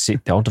 Just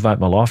sit. I'll devote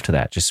my life to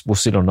that. We'll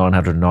sit on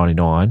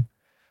 999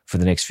 for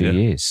the next few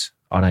years.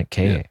 I don't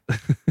care. Yeah.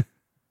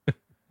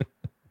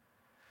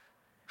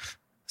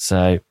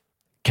 So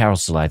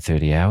Carol's delayed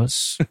 30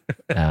 hours.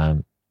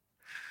 They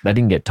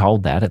didn't get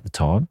told that at the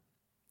time.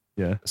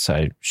 Yeah.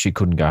 So she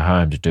couldn't go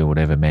home to do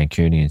whatever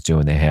Mancunians do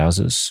in their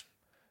houses.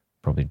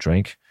 Probably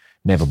drink.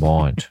 Never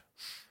mind.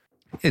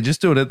 Yeah,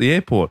 just do it at the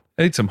airport.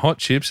 Eat some hot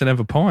chips and have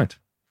a pint.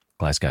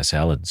 Glasgow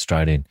salad,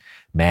 straight in.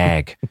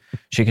 Mag.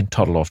 She can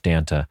toddle off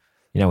down to,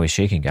 you know where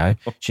she can go?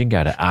 She can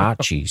go to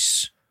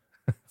Archie's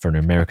for an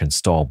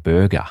American-style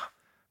burger.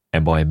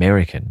 And by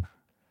American,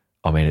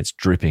 I mean it's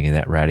dripping in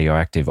that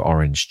radioactive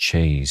orange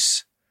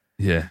cheese.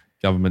 Yeah,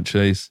 government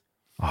cheese.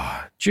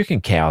 Oh, do you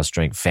reckon cows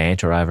drink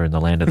Fanta over in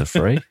the land of the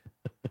free?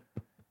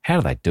 How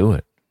do they do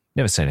it?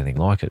 Never seen anything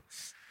like it.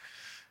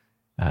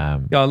 Yeah,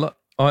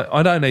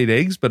 I don't eat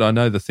eggs, but I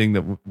know the thing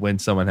that when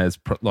someone has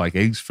like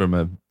eggs from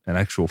an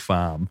actual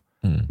farm,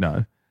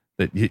 that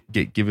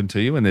get given to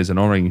you and there's an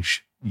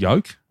orange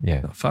yolk.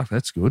 Yeah. Oh, fuck,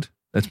 that's good.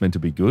 That's meant to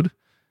be good.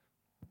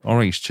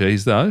 Orange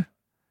cheese, though.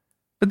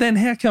 But then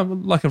how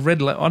come like a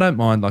red? I don't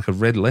mind like a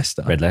red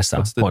Leicester. Red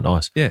Leicester, quite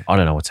nice. Yeah. I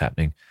don't know what's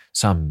happening.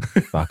 Some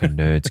fucking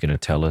nerd's going to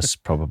tell us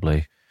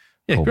probably.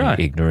 Yeah, Call great.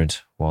 me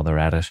ignorant while they're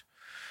at it.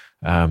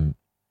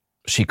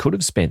 She could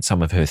have spent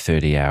some of her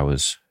 30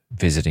 hours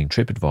visiting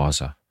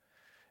TripAdvisor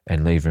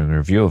and leaving a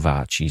review of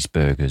Archie's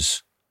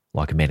Burgers,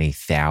 like many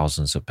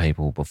thousands of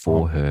people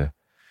before her,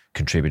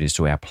 contributors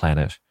to our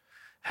planet,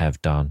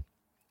 have done.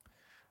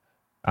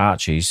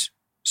 Archie's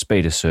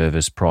speed of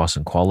service, price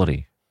and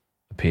quality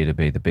appear to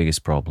be the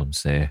biggest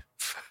problems there,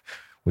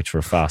 which for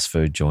a fast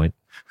food joint.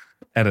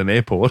 At an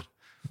airport.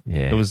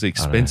 Yeah, It was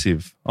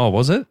expensive. Oh,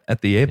 was it?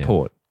 At the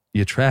airport.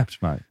 You're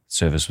trapped, mate.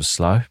 Service was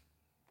slow.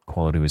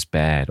 Quality was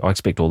bad. I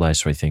expect all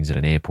those three things at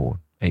an airport.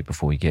 Eat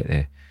before you get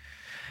there.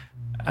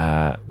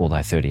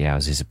 Although 30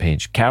 hours is a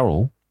pinch.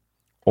 Carol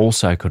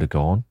also could have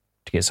gone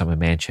to get some of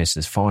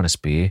Manchester's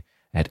finest beer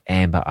at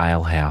Amber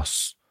Ale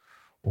House.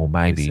 Or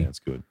maybe Sounds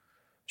good.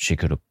 she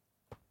could have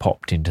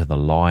popped into the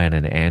Lion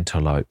and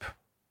Antelope.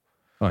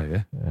 Oh,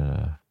 yeah.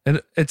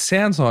 And it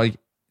sounds like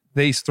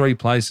these three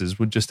places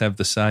would just have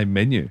the same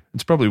menu.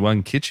 It's probably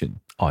one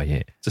kitchen. Oh,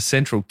 yeah. It's a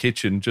central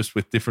kitchen just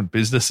with different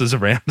businesses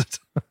around it.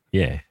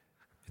 Yeah.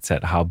 It's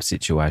that hub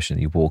situation.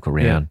 You walk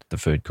around the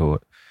food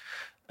court.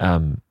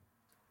 I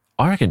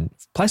reckon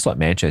a place like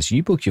Manchester,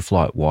 you book your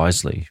flight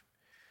wisely.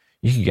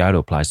 You can go to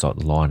a place like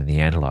the Lion and the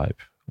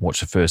Antelope,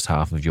 watch the first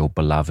half of your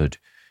beloved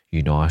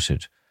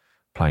United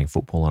playing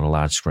football on a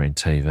large screen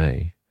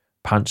TV,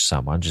 punch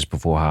someone just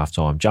before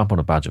halftime, jump on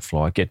a budget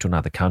flight, get to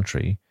another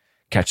country,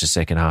 catch the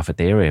second half at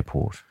their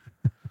airport,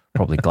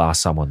 probably glass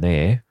someone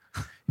there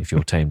if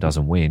your team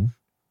doesn't win,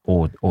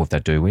 or if they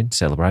do win,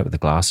 celebrate with the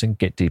glassing,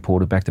 get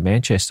deported back to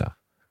Manchester.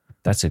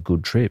 That's a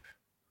good trip.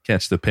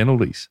 Catch the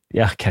penalties.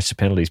 Yeah, catch the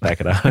penalties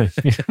back at home.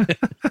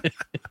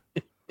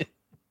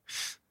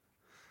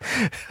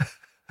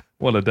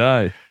 What a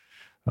day.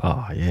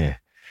 Oh, yeah.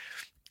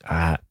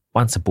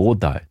 Once aboard,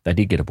 though, they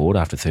did get aboard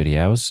after 30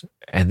 hours,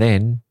 and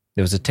then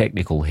there was a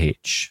technical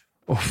hitch.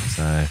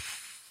 So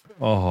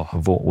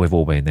we've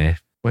all been there.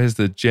 Where's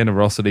the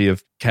generosity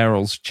of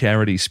Carol's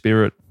charity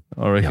spirit?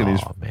 I reckon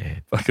he's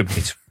man, fucking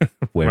it's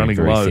wearing running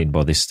very low. thin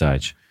by this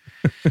stage.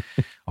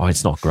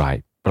 It's not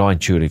great, but I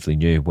intuitively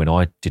knew when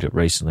I did it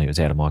recently, it was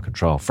out of my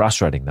control.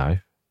 Frustrating, though,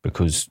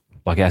 because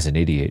like as an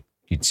idiot,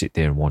 you'd sit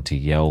there and want to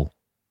yell,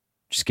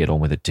 just get on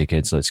with it,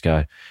 dickheads, let's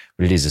go.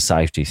 But it is a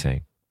safety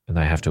thing, and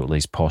they have to at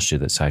least posture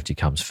that safety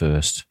comes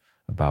first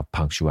above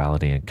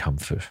punctuality and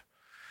comfort.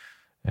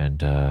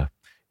 And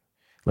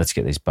let's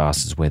get these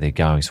bastards where they're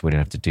going so we don't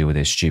have to deal with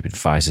their stupid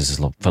faces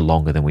for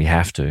longer than we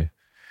have to.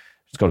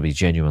 It's got to be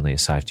genuinely a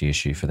safety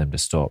issue for them to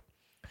stop.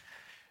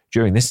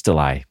 During this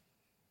delay,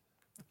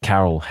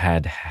 Carol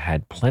had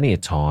plenty of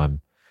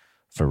time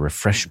for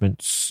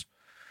refreshments.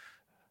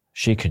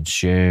 She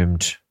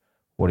consumed,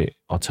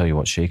 I'll tell you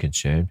what she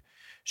consumed.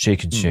 She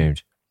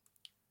consumed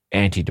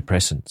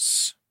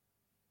antidepressants,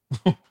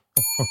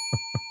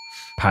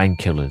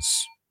 painkillers,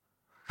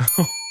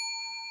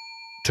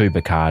 2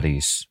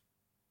 Bacardis,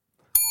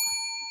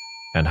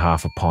 and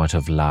half a pint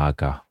of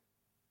lager.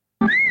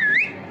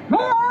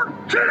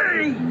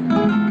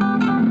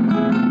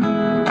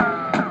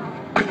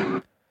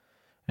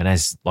 And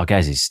as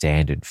is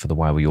standard for the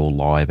way we all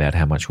lie about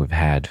how much we've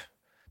had,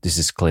 this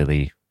is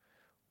clearly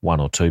 1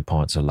 or 2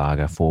 pints of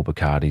lager, 4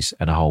 Bacardis,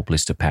 and a whole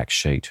blister pack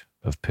sheet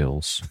of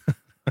pills.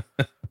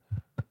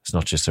 It's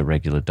not just a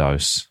regular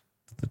dose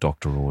that the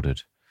doctor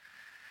ordered.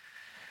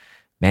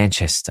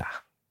 Manchester,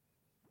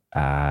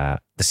 the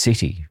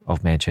city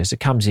of Manchester,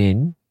 comes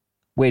in,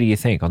 where do you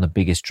think, on the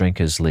biggest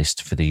drinkers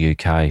list for the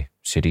UK,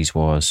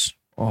 cities-wise?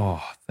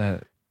 To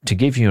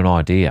give you an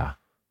idea,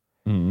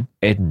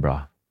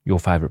 Edinburgh, your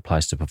favourite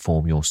place to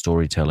perform your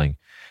storytelling,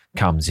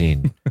 comes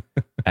in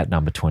at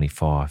number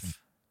 25.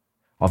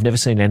 I've never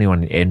seen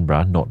anyone in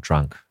Edinburgh not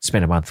drunk.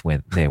 Spent a month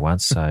there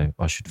once, so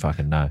I should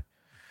fucking know.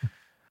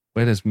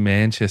 Where does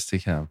Manchester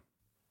come?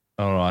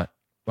 All right.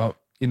 Well,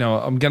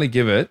 I'm going to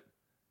give it.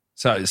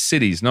 So it's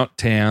cities, not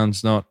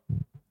towns, not.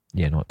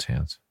 Yeah, not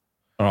towns.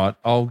 All right.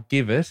 I'm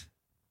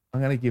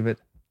going to give it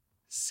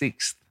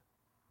 6th.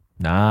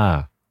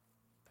 Nah.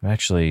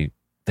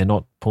 They're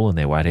not pulling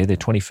their weight here. They're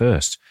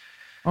 21st.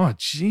 Oh,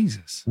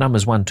 Jesus.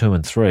 Numbers 1, 2,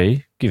 and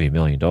 3. Give you $1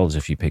 million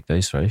if you pick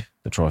these three.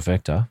 The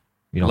trifecta.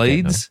 You're not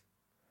Leeds?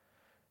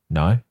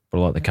 No, but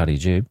I like the cutty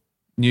jib.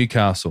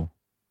 Newcastle?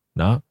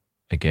 No,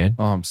 again.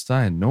 Oh, I'm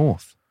staying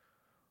north.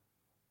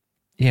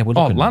 Yeah, we're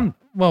looking.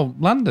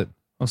 London.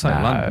 I'm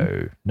saying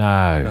London.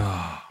 No,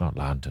 not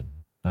London.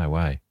 No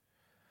way.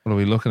 What are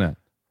we looking at?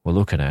 We're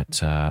looking at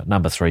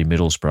number 3,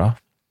 Middlesbrough.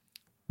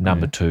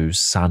 Number 2,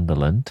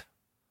 Sunderland.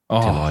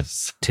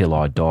 Till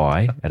I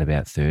die at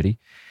about 30.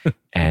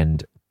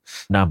 And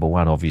number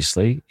 1,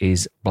 obviously,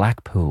 is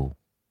Blackpool.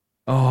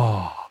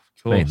 Oh,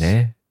 of course. Been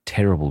there.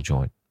 Terrible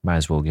joint. May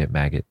as well get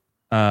maggot.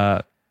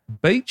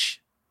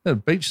 Beach? A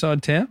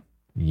beachside town?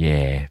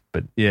 Yeah,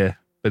 but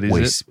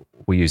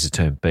we use the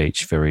term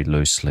beach very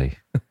loosely.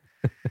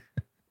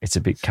 It's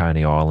a bit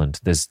Coney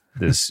Island. There's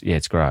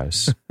it's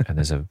gross, and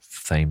there's a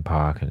theme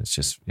park, and it's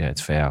just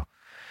it's foul.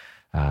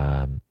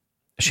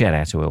 shout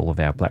out to all of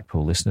our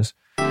Blackpool listeners.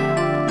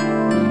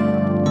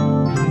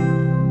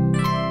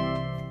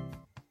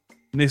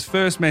 And this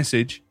first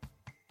message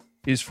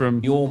is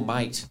from your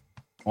mate,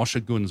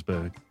 Osher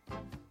Gunsberg.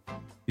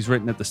 He's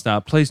written at the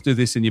start, please do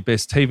this in your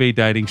best TV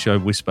dating show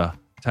whisper,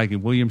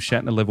 taking William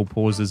Shatner level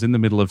pauses in the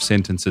middle of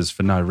sentences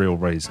for no real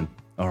reason.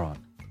 All right.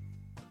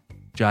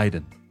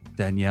 Jaden,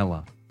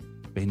 Daniela,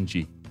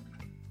 Benji.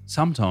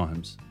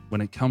 Sometimes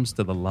when it comes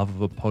to the love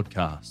of a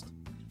podcast,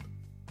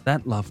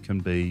 that love can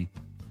be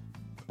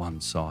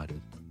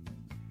one-sided.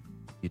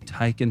 You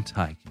take and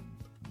take,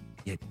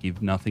 yet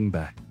give nothing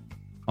back.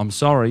 I'm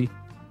sorry,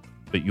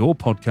 but your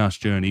podcast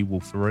journey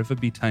will forever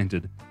be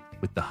tainted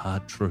with the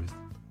hard truth.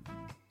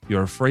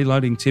 You're a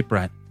freeloading tip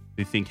rat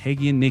who think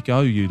Heggie and Nick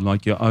owe you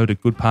like you're owed a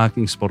good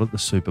parking spot at the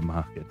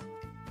supermarket.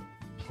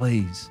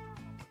 Please,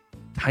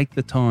 take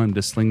the time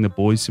to sling the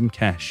boys some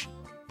cash.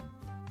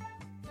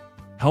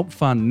 Help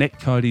fund Net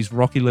Cody's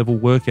Rocky level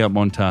workout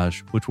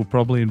montage, which will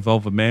probably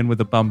involve a man with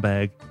a bum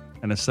bag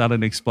and a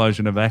sudden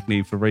explosion of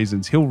acne for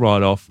reasons he'll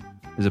write off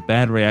as a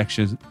bad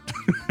reaction.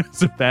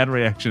 As a bad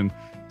reaction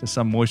to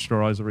some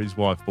moisturiser his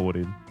wife bought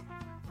him.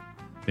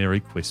 Merry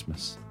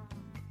Christmas.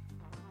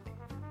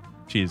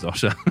 Cheers,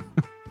 Osher.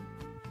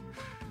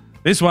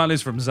 This one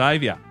is from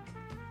Xavier.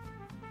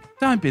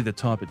 Don't be the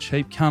type of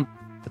cheap cunt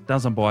that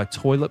doesn't buy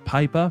toilet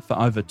paper for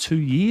over 2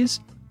 years.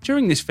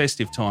 During this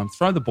festive time,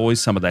 throw the boys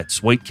some of that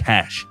sweet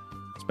cash.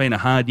 It's been a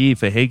hard year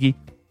for Heggie,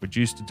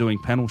 reduced to doing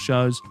panel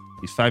shows.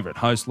 His favourite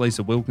host,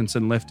 Lisa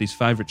Wilkinson, left his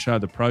favourite show,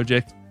 The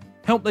Project.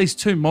 Help these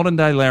two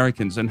modern-day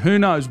larrikins, and who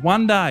knows,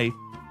 one day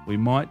we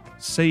might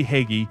see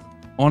Heggie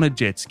on a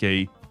jet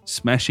ski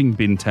smashing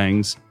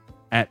bintangs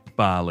at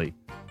Bali.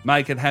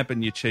 Make it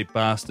happen, you cheap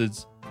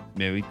bastards.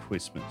 Merry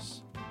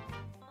Christmas.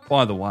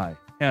 By the way,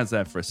 how's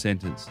that for a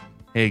sentence?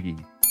 Heggie,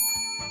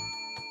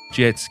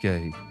 jet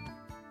ski,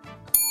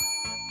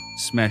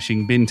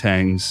 smashing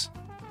bintangs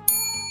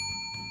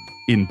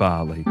in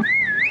Bali.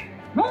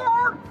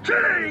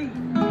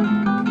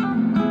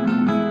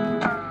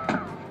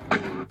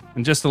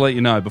 And just to let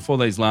you know, before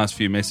these last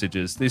few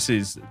messages, this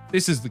is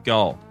the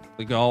goal.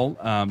 The goal,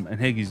 and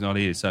Heggie's not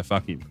here, so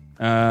fuck him.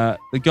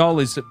 The goal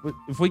is that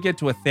if we get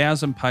to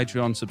 1,000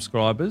 Patreon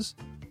subscribers,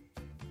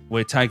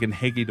 we're taking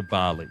Heggie to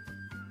Bali.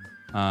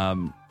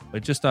 We're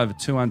just over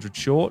 200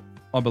 short,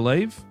 I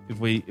believe. If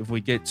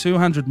we get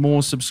 200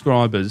 more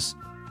subscribers,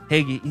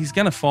 Heggie, he's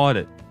going to fight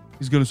it.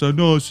 He's going to say,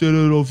 no, I said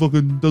it, I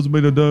fucking doesn't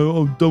mean I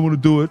don't want to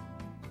do it.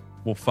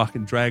 We'll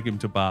fucking drag him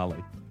to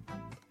Bali.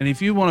 And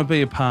if you want to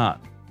be a part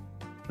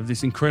of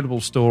this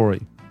incredible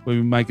story where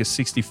we make a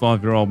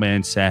 65-year-old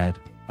man sad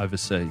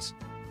overseas,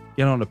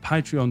 get on to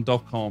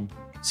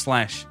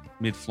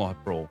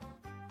patreon.com/midflightbrawl.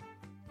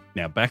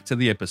 Now back to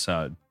the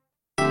episode.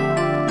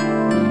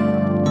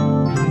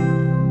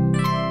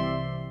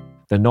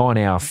 The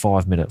 9-hour,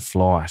 5-minute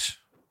flight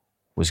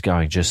was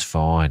going just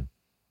fine.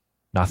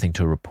 Nothing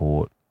to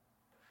report.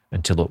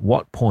 Until at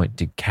what point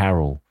did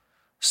Carol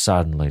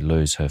suddenly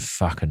lose her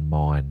fucking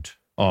mind?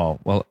 Oh,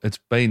 well, it's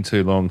been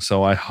too long,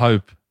 so I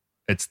hope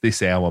it's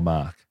this hour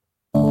mark.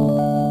 3,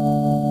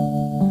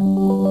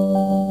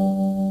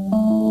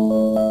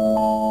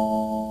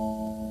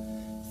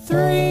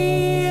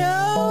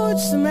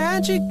 it's the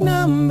magic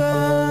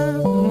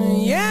number.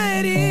 Yeah,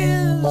 it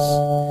is.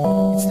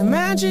 It's the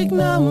magic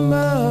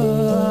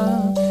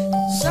number.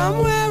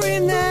 Somewhere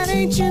in that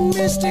ancient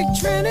mystic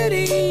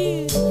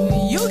trinity,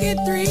 you'll get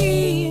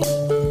 3.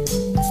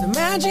 It's the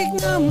magic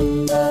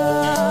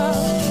number.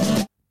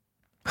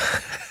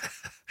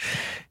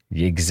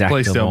 The exact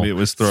Please tell me it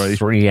was 3.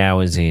 3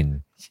 hours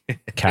in, yes.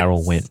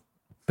 Carol went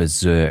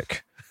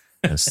berserk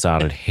and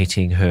started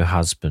hitting her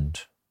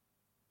husband.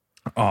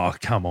 Oh,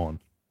 come on.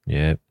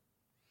 Yeah.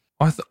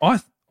 I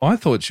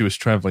thought she was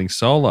travelling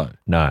solo.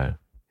 No.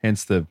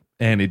 Hence the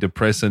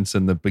antidepressants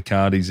and the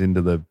Bacardis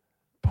into the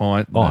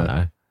pint. Oh,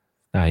 no.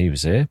 No, he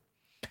was there.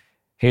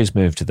 He was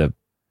moved to the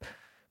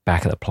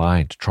back of the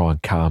plane to try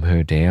and calm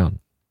her down.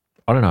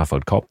 I don't know if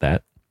I'd cop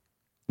that.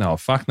 No,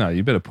 fuck no.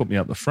 You better put me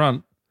up the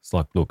front. It's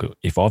like, look,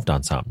 if I've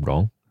done something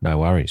wrong, no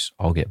worries.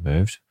 I'll get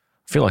moved.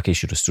 I feel like he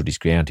should have stood his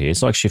ground here.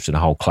 It's like shifting a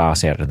whole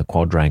class out in the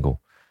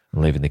quadrangle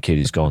and leaving the kid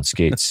who's gone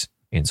skits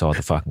inside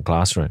the fucking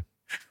classroom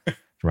to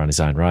run his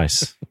own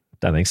race.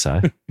 Don't think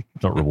so.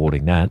 Not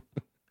rewarding that.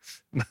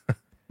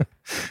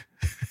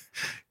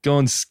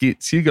 Gone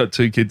skits. You got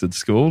 2 kids at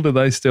school. Do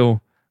they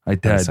still... Hey,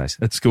 Dad,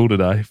 at school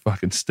today,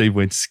 fucking Steve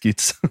went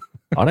skits.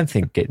 I don't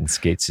think getting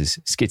skits is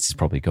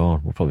probably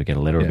gone. We'll probably get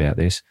a letter about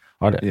this.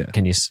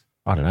 Can you...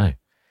 I don't know.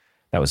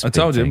 That was. I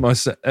told you,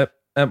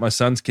 at my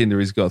son's kinder,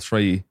 he's got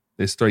 3.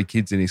 There's 3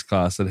 kids in his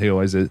class that he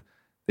always. They're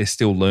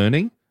still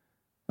learning.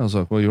 I was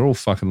like, well, you're all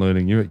fucking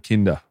learning. You're at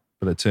kinder,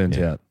 but it turns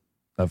out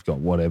they've got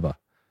whatever.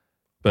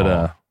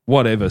 But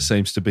whatever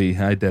seems to be.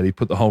 Hey, Daddy,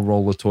 put the whole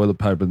roll of toilet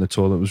paper in the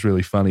toilet. It was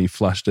really funny. He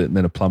flushed it, and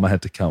then a plumber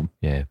had to come.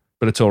 Yeah,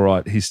 but it's all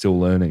right. He's still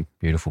learning.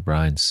 Beautiful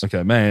brains.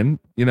 Okay, man.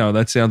 You know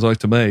that sounds like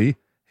to me.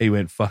 He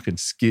went fucking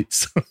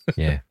skits.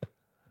 Yeah.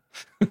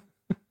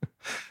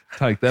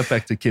 Take that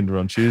back to kinder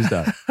on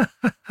Tuesday.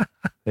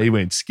 He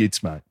went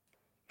skits, mate.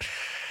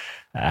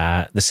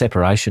 The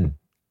separation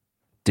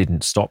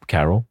didn't stop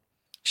Carol.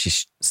 She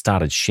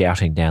started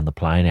shouting down the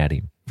plane at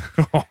him.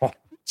 Oh,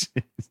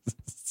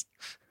 Jesus.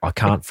 I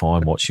can't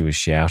find what she was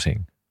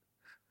shouting.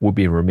 Would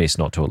be remiss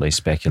not to at least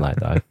speculate,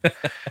 though.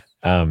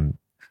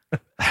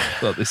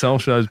 What this whole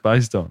show's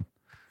based on.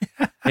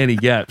 Any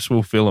gaps,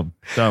 we'll fill them.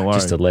 Don't worry.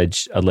 Just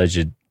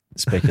alleged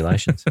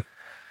speculations.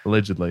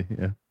 Allegedly,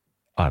 yeah.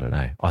 I don't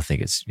know. I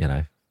think it's,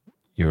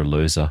 you're a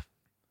loser.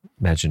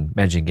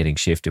 Imagine getting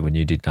shifted when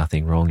you did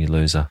nothing wrong, you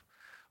loser.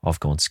 I've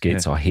gone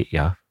skits, I hit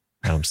you,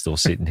 and I'm still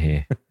sitting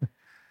here.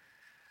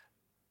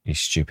 You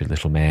stupid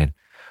little man.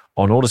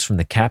 On orders from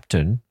the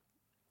captain,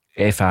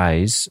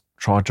 FAs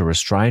tried to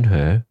restrain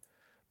her,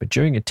 but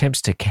during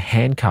attempts to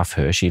handcuff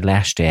her, she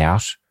lashed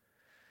out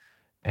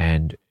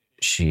and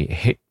she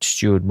hit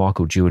Steward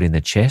Michael Jewett in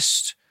the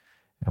chest.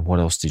 And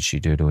what else did she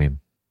do to him?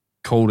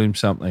 Called him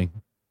something.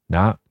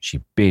 No,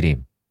 she bit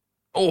him.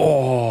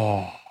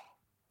 Oh,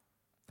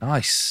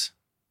 nice.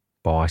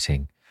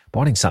 Biting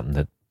something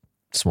that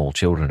small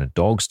children and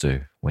dogs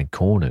do when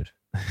cornered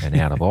and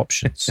out of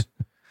options.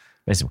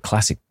 There's some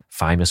classic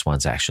famous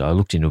ones, actually. I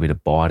looked into a bit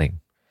of biting,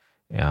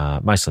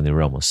 mostly in the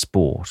realm of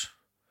sport.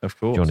 Of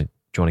course. Do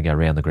you want to go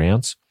around the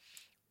grounds?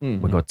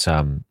 Mm-hmm. We've got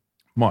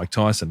Mike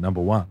Tyson, number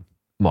one.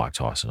 Mike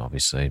Tyson,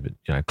 obviously,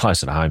 but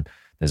closer to home,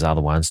 there's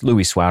other ones.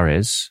 Luis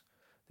Suarez,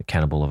 the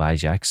cannibal of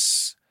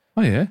Ajax.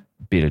 Oh, yeah.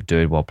 Bit of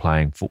dude while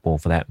playing football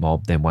for that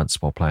mob, then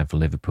once while playing for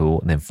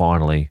Liverpool, and then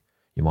finally,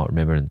 you might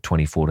remember in the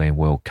 2014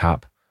 World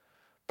Cup,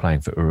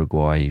 playing for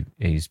Uruguay,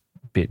 he's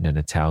bitten an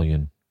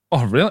Italian.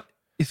 Oh, really?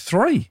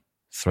 3?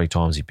 3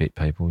 times he bit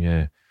people,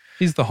 yeah.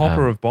 He's the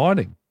hopper of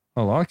biting.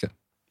 I like it.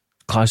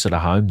 Closer to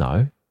home,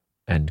 though,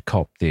 and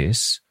cop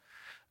this,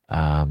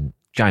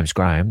 James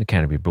Graham, the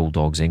Canterbury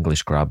Bulldogs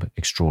English grub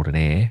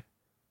extraordinaire,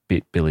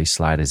 bit Billy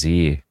Slater's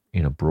ear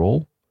in a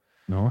brawl.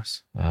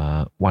 Nice.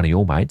 One of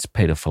your mates,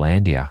 Peter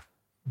Philandia,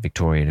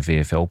 Victorian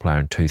VFL player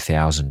in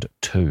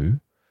 2002,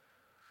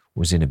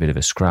 was in a bit of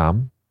a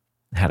scrum,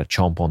 had a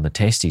chomp on the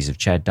testes of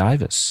Chad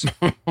Davis.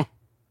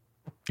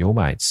 Your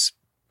mates.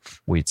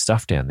 Weird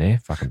stuff down there,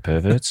 fucking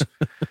perverts.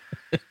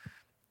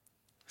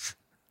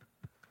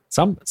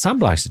 Some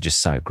blokes are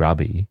just so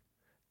grubby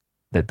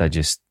that they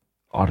just,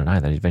 I don't know,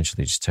 they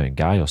eventually just turn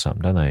gay or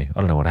something, don't they? I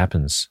don't know what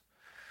happens.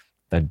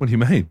 What do you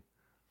mean?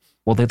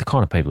 Well, they're the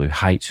kind of people who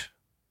hate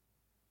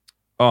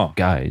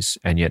gays,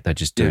 and yet they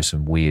just do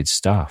some weird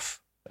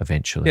stuff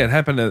eventually. Yeah, it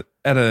happened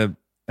at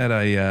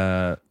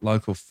a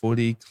local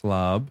footy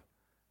club.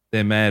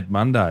 Their Mad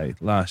Monday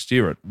last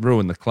year. It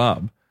ruined the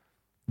club.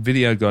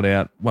 Video got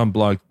out. One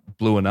bloke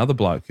blew another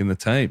bloke in the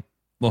team.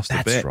 Lost a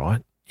bet. That's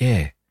right.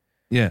 Yeah.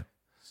 Yeah.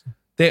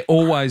 They're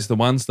always the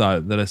ones, though,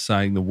 that are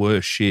saying the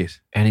worst shit.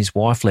 And his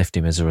wife left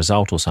him as a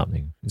result or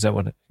something. Is that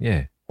what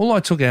yeah. All I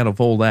took out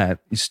of all that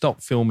is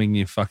stop filming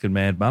your fucking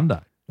Mad Monday.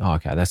 Oh,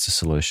 okay. That's the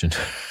solution.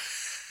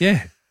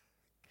 Yeah.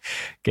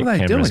 Get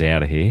cameras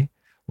out of here.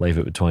 Leave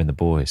it between the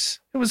boys.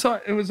 It was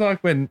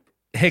like when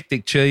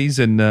Hectic Cheese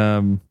and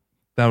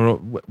they were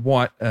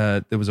white.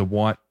 There was a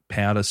white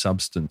powder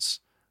substance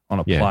on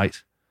a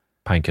plate.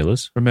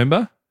 Painkillers.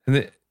 Remember?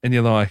 And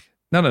you're like,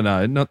 no,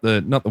 not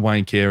the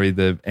Wayne Carey,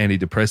 the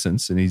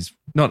antidepressants, and he's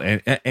not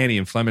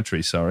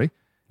anti-inflammatory. Sorry,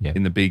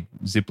 in the big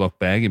Ziploc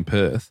bag in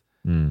Perth.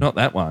 Not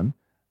that one.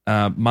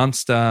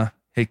 Munster,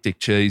 Hectic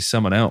Cheese,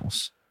 someone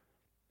else.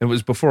 It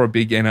was before a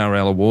big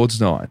NRL awards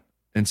night,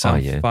 and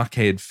some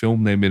fuckhead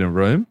filmed them in a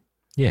room.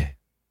 Yeah,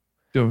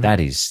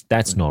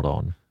 that's not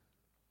on.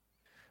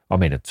 I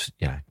mean, it's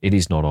it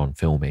is not on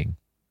filming,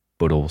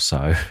 but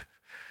also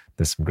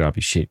there's some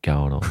grubby shit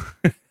going on.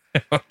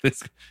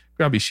 There's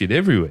grubby shit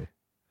everywhere.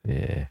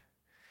 Yeah.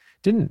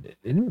 Didn't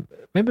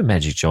remember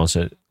Magic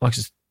Johnson? Like,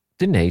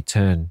 didn't he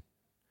turn?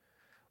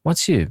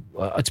 It's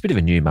a bit of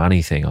a new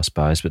money thing, I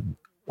suppose. But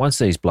once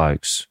these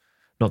blokes,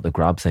 not the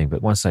grub thing,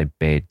 but once they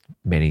bed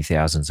many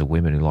thousands of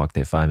women who like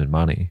their fame and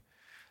money,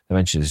 they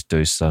eventually just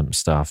do some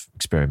stuff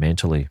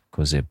experimentally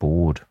because they're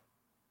bored.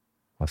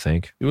 I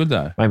think. You would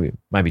though.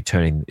 Maybe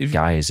turning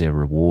gay as their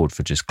reward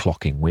for just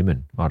clocking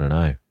women. I don't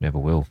know. Never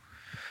will.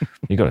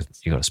 You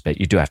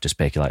do have to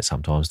speculate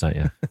sometimes, don't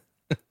you?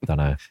 Don't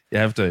know. You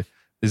have to.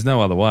 There's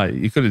no other way.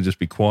 You could have just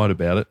be quiet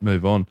about it,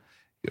 move on.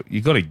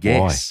 You got to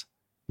guess.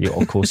 Why? Yeah,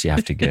 of course you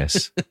have to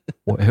guess.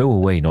 Who are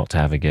we not to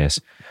have a guess?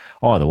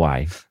 Either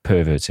way,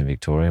 perverts in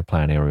Victoria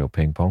playing aerial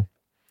ping pong.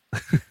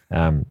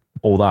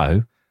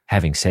 Although,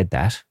 having said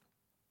that,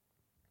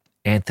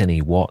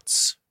 Anthony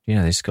Watts, you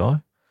know this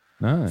guy?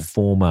 No.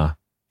 Former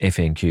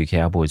FNQ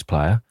Cowboys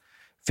player,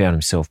 found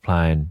himself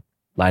playing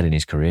late in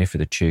his career for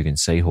the Tugun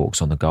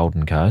Seahawks on the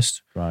Golden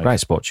Coast. Right. Great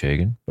spot,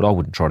 Tugun, but I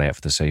wouldn't trot out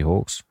for the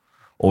Seahawks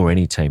or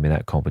any team in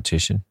that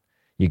competition.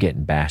 You're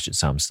getting bashed at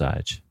some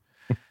stage.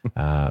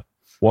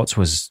 Watts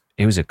was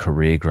a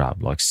career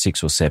grub, like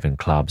 6 or 7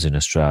 clubs in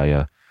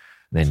Australia,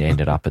 then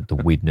ended up at the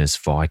Widnes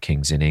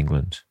Vikings in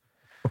England,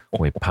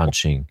 where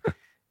punching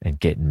and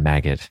getting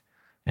maggot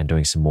and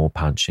doing some more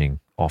punching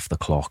off the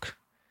clock.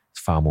 It's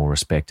far more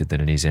respected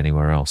than it is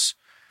anywhere else.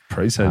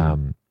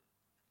 Pre-season.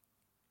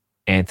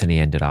 Anthony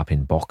ended up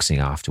in boxing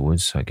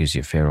afterwards, so it gives you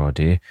a fair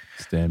idea.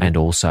 Standard. And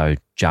also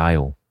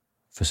jail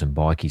for some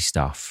bikey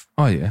stuff.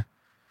 Oh, yeah.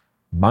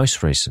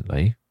 Most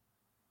recently,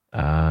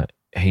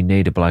 he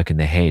kneed a bloke in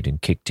the head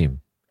and kicked him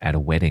at a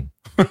wedding.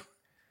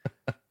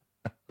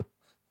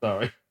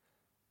 Sorry.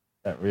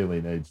 That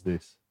really needs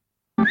this.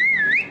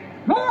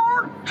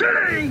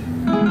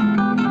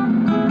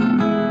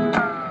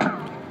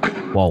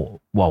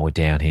 While we're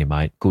down here,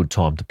 mate, good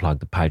time to plug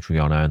the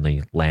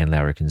Patreon-only Land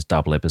Larrikins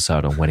double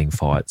episode on wedding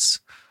fights.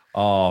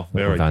 Oh,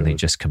 very We've only good.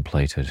 just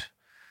completed.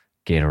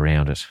 Get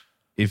around it.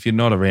 If you're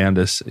not around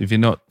us, if you're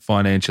not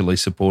financially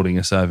supporting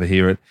us over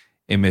here at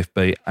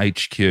MFB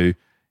HQ,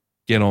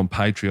 get on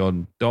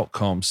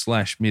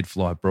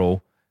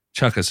patreon.com/midflightbrawl,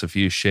 chuck us a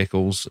few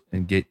shekels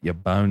and get your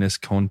bonus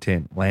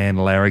content, Land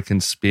Larrikin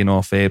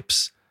spin-off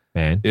eps,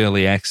 Man,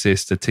 early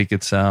access to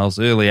ticket sales,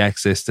 early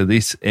access to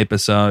this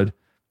episode.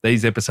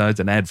 These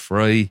episodes are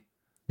ad-free.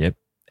 yep.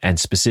 And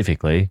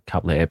specifically, a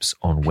couple of eps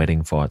on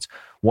wedding fights.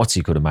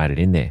 Watsy could have made it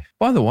in there.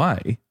 By the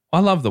way, I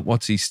love that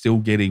Watsy's still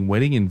getting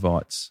wedding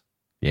invites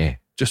Yeah.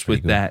 just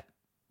pretty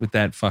with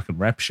that fucking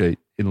rap sheet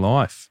in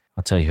life.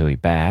 I'll tell you who he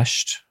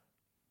bashed.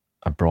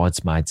 A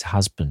bridesmaid's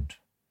husband.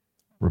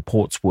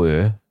 Reports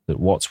were that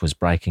Watts was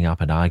breaking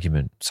up an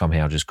argument,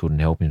 somehow just couldn't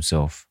help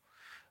himself.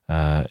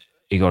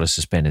 He got a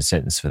suspended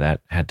sentence for that,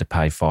 had to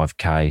pay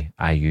 $5,000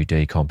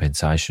 AUD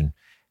compensation,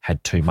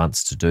 had 2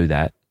 months to do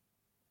that,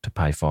 to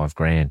pay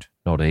 $5,000.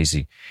 Not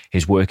easy.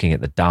 He's working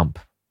at the dump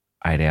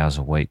 8 hours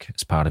a week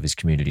as part of his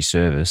community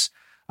service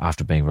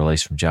after being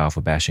released from jail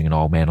for bashing an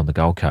old man on the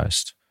Gold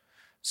Coast.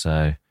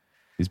 So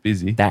He's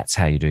busy. that's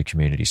how you do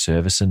community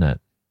service, isn't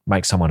it?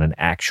 Make someone an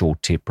actual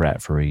tip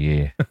rat for a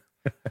year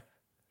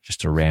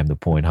just to ram the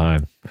point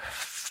home.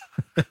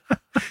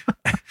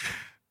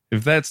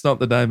 If that's not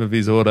the name of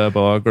his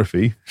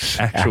autobiography,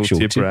 actual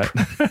tip rat.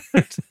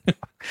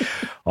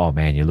 Oh,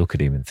 man, you look at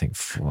him and think,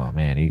 oh,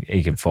 man,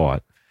 he can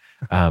fight.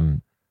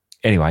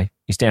 Anyway,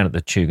 he's down at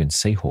the Tugun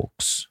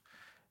Seahawks,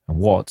 and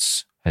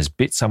Watts has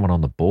bit someone on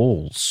the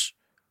balls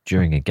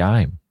during a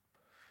game.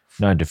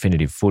 No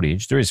definitive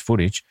footage. There is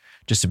footage,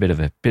 just a bit of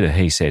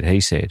he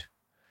said.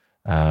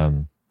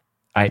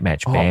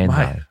 8-match ban, mate.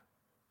 though.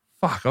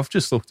 Fuck, I've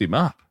just looked him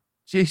up.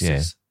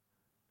 Jesus.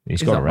 Yeah.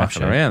 He's not got a rap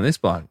mucking sheet. around, this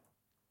bloke.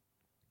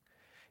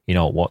 You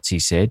know what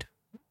Watsy said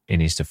in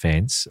his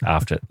defence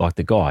after, like,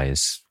 the guy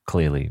is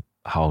clearly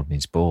holding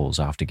his balls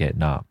after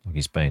getting up. Like,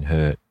 he's been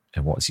hurt,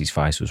 and Watsy's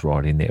face was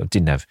right in there.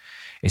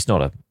 It's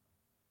not a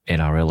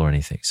NRL or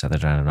anything, so they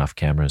don't have enough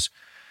cameras.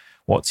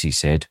 Watsy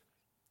said,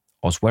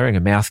 I was wearing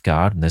a mouth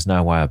guard and there's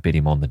no way I bit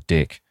him on the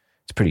dick.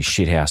 It's a pretty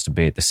shit house to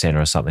be at the centre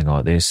of something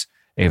like this,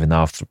 even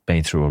though I've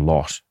been through a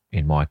lot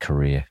in my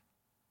career.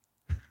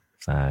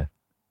 So,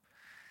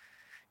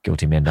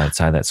 guilty men don't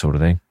say that sort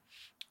of thing.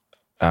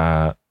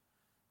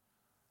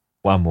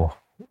 One more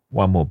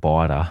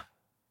biter.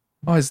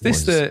 Oh, is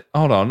this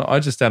hold on, I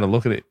just had a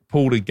look at it.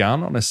 Pulled a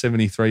gun on a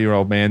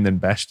 73-year-old man, then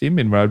bashed him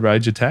in road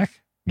rage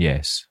attack?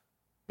 Yes.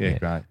 Yeah,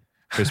 great.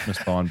 Christmas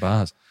behind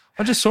bars.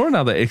 I just saw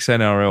another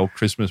ex-NRL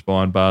Christmas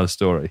behind bars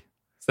story.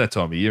 It's that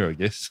time of year, I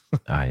guess.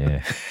 Oh,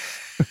 yeah.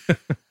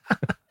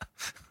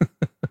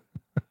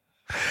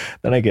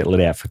 They don't get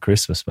lit out for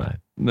Christmas, mate.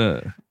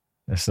 No.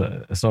 It's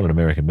not an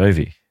American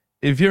movie.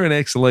 If you're an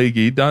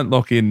ex-leaguey, don't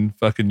lock in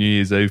fucking New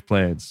Year's Eve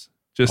plans.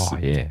 Just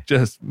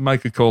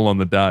make a call on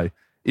the day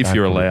if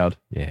you're allowed.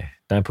 Yeah.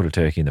 Don't put a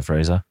turkey in the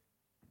freezer.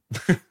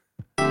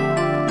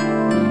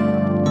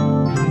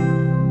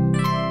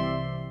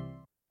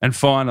 And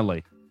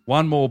finally,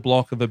 one more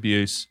block of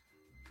abuse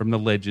from the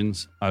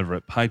legends over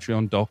at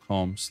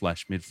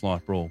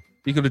patreon.com/midflightbrawl.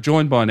 You could have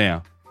joined by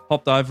now.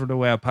 Hopped over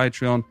to our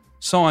Patreon,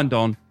 signed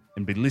on,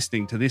 and be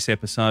listening to this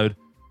episode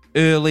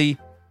early,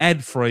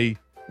 ad-free,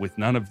 with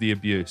none of the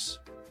abuse.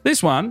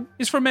 This one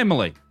is from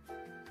Emily.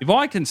 If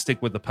I can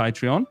stick with the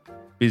Patreon,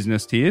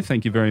 business tier,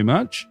 thank you very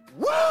much.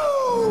 Woo!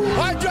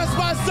 I dress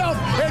myself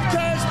in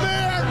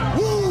cashmere.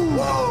 Woo!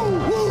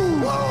 Woo! Woo!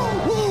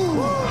 Woo!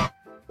 Woo!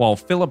 While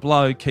Philip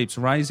Lowe keeps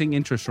raising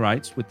interest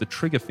rates with the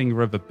trigger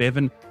finger of a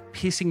Bevan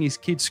pissing his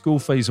kids' school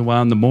fees away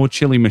on the more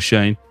chilly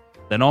machine,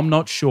 then I'm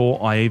not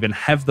sure I even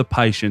have the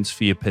patience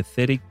for your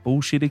pathetic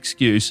bullshit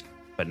excuse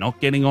for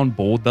not getting on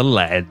board the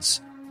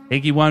lads.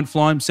 Heggie won't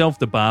fly himself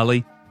to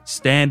Bali.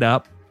 Stand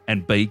up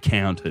and be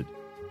counted.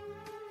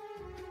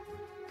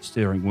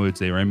 Stirring words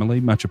there,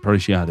 Emily. Much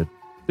appreciated.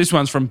 This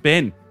one's from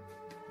Ben.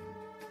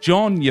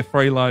 John, you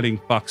freeloading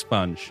fuck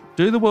sponge.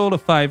 Do the world a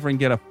favour and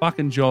get a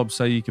fucking job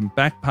so you can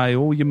back pay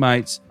all your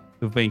mates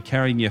who've been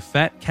carrying your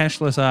fat,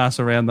 cashless ass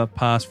around the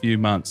past few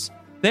months.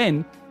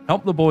 Then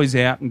help the boys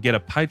out and get a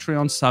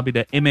Patreon subby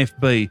to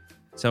MFB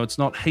so it's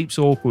not heaps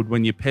awkward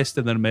when you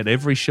pester them at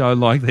every show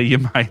like they're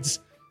your mates.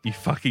 You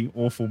fucking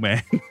awful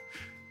man.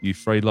 You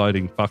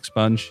freeloading fuck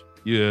sponge.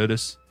 You heard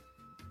us.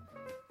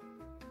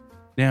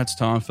 Now it's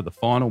time for the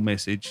final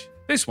message.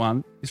 This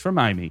one is from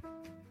Amy.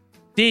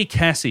 Dear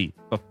Cassie,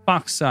 for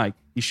fuck's sake,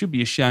 you should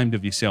be ashamed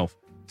of yourself.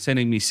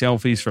 Sending me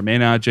selfies from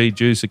NRG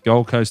Juice at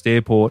Gold Coast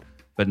Airport,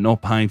 but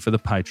not paying for the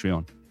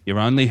Patreon. You're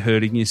only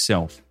hurting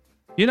yourself.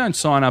 You don't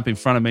sign up in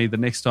front of me the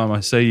next time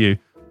I see you,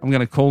 I'm going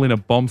to call in a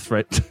bomb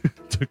threat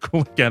to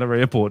Coolangatta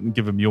Airport and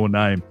give them your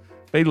name.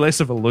 Be less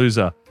of a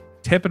loser.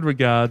 Tepid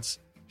regards,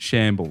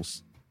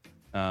 Shambles.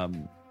 I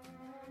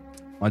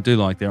do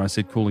like there. I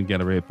said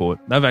Coolangatta Airport.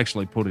 They've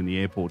actually put in the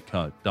airport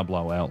code,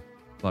 OOL.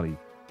 Bloody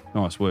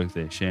nice work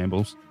there,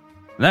 Shambles.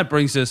 And that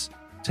brings us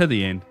to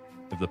the end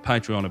of the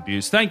Patreon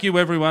abuse. Thank you,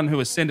 everyone who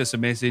has sent us a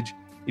message.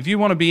 If you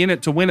want to be in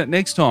it to win it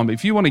next time,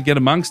 if you want to get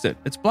amongst it,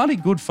 it's bloody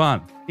good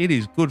fun. It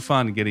is good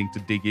fun getting to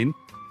dig in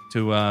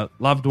to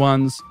loved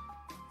ones,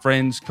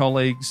 friends,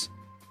 colleagues,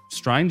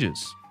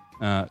 strangers.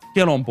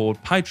 Get on board,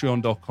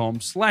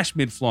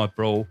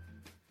 patreon.com/midflightbrawl.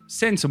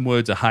 Send some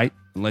words of hate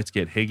and let's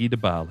get Heggy to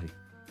Bali.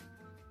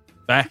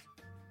 Back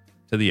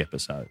to the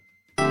episode.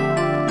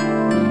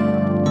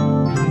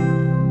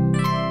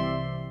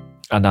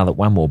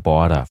 One more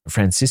biter.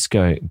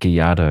 Francisco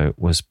Gallardo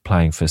was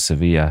playing for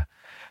Sevilla,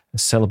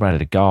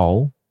 celebrated a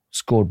goal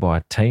scored by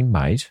a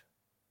teammate,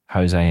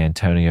 Jose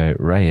Antonio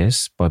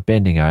Reyes, by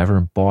bending over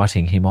and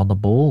biting him on the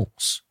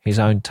balls, his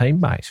own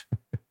teammate.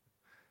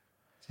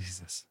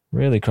 Jesus.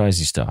 Really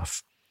crazy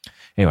stuff.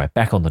 Anyway,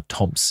 back on the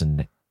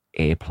Thompson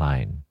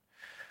airplane.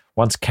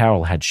 Once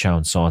Carol had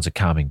shown signs of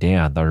calming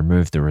down, they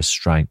removed the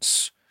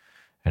restraints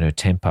and her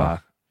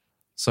temper.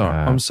 Sorry,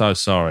 I'm so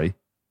sorry.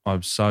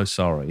 I'm so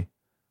sorry.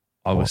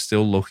 I was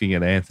still looking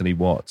at Anthony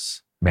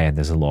Watts. Man,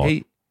 there's a lot.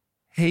 He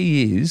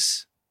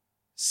is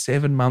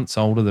 7 months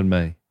older than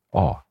me.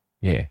 Oh,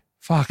 yeah.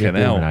 Fucking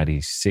hell. In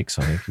 86,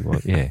 I think he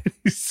was. Yeah.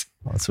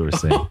 That sort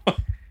of thing.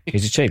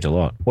 He's achieved a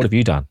lot. What have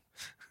you done?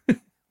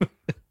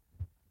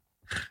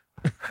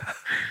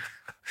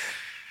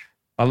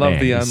 I love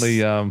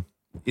the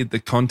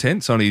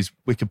contents on his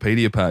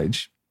Wikipedia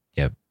page.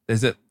 Yep.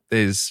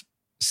 There's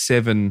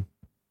 7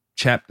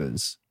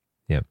 chapters.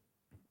 Yep.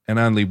 And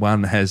only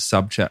one has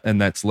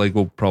and that's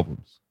legal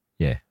problems.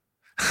 Yeah.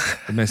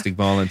 Domestic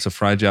violence, a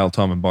fragile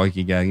time and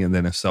bikie gang, and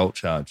then assault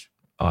charge.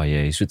 Oh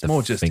yeah, he's with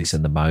the Finks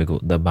and the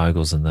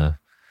moguls and the,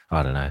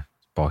 I don't know,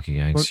 bikie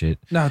gang shit.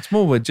 No, it's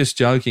more we're just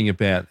joking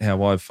about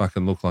how I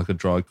fucking look like a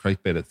dry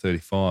creek bed at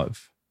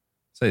 35.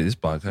 See this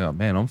bloke, oh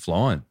man, I'm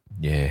flying.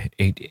 Yeah,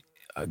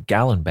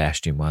 Gallon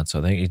bashed him once.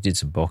 I think he did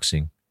some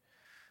boxing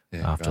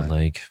after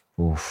league.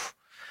 Oof.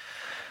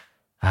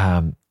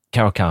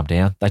 Carol calmed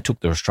down. They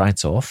took the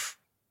restraints off,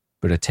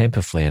 but her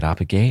temper flared up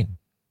again.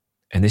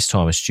 And this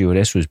time a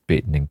stewardess was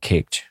bitten and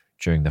kicked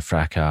during the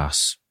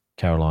fracas.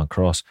 Caroline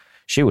Cross.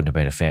 She wouldn't have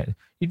been a fan.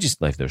 You'd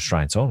just leave the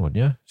restraints on, wouldn't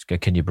you? Just go,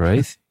 can you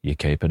breathe? You're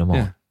keeping them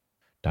on.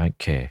 Don't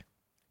care.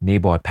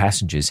 Nearby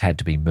passengers had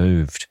to be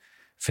moved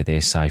for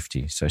their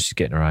safety. So she's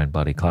getting her own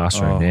bloody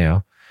classroom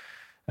now.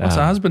 What's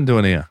her husband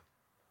doing here?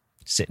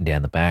 Sitting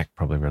down the back,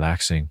 probably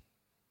relaxing.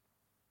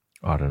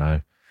 I don't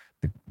know.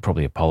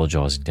 Probably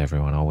apologising to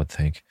everyone, I would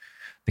think.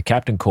 The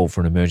captain called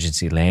for an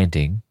emergency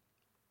landing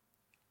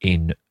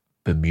in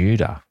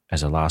Bermuda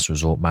as a last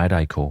resort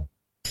Mayday call.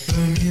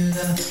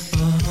 Bermuda,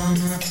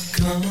 Bahama,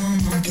 come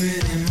on,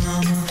 pretty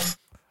mama.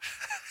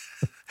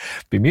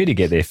 Bermuda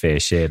get their fair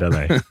share, don't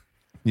they?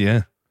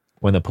 Yeah.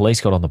 When the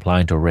police got on the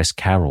plane to arrest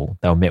Carol,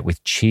 they were met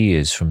with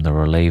cheers from the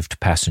relieved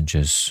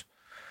passengers.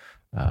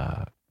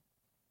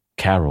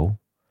 Carol,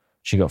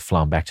 she got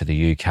flown back to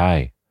the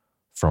UK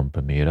from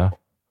Bermuda.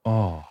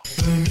 Oh.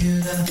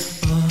 Bermuda,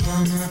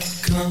 Bahama,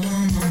 come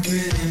on,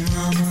 pretty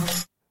mama.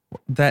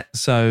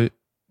 So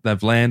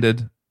they've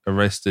landed,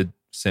 arrested,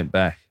 sent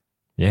back.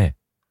 Yeah.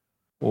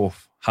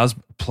 Oof.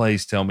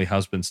 Please tell me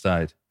husband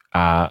stayed.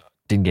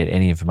 Didn't get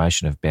any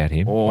information about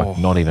him. Like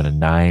not even a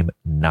name,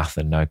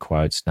 nothing, no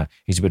quotes. No.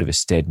 He's a bit of a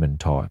Stedman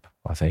type,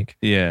 I think.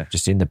 Yeah.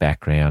 Just in the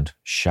background,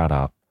 shut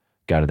up,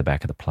 go to the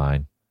back of the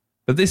plane.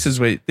 But this is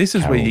where you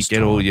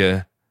get all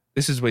the,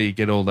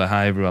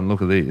 hey everyone,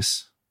 look at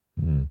this.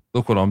 Mm.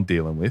 Look what I'm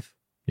dealing with.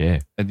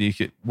 Yeah.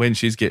 And when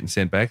she's getting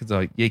sent back, it's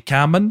like, you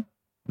coming?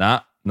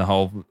 Nah. And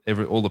all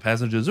the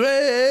passengers,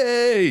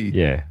 hey!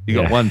 Yeah. You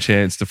got one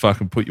chance to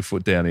fucking put your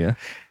foot down here.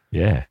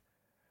 Yeah.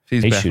 If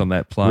he's back on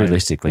that plane.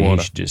 Realistically, he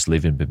should just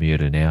live in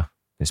Bermuda now,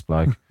 this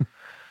bloke.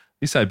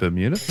 You say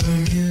Bermuda?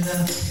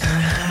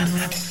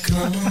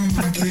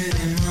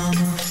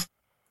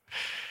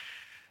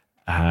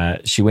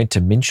 She went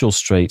to Minchell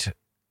Street,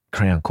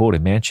 Crown Court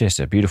in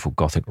Manchester, beautiful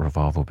Gothic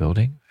revival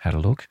building. Had a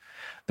look.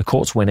 The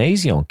courts went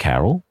easy on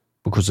Carol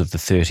because of the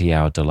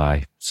 30-hour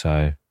delay.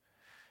 So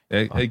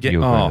you agree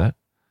with that?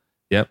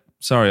 Yep.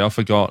 Sorry, I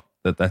forgot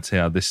that's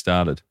how this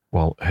started.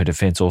 Well, her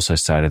defence also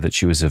stated that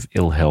she was of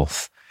ill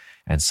health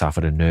and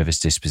suffered a nervous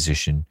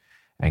disposition,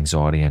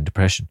 anxiety and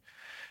depression.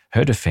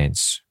 Her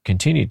defence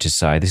continued to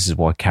say this is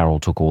why Carol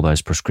took all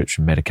those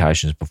prescription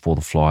medications before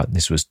the flight, and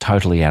this was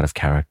totally out of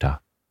character.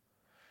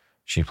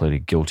 She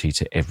pleaded guilty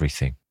to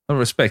everything. I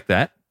respect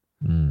that.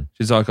 Mm.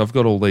 She's like, I've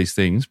got all these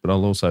things, but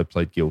I'll also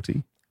plead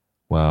guilty.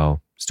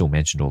 Well, still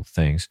mentioned all the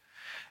things.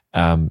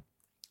 The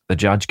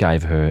judge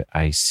gave her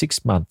a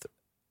 6-month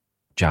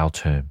jail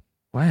term.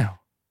 Wow.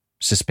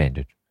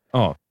 Suspended.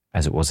 Oh.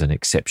 As it was an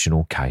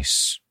exceptional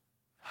case.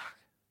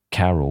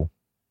 Carol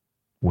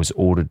was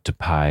ordered to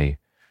pay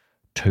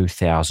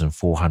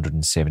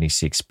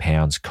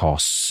 £2,476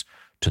 costs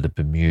to the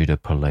Bermuda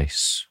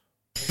police.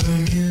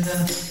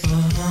 Bermuda,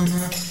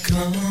 Bahama,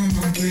 come on,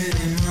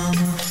 pretty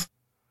mama.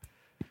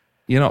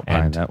 You're not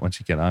paying And- that once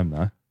you get home,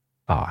 though.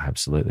 Oh,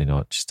 absolutely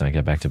not. Just don't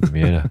go back to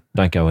Bermuda.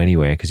 Don't go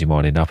anywhere because you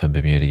might end up in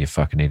Bermuda, you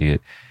fucking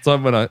idiot. It's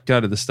like when I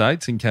go to the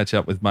States and catch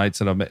up with mates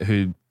that I met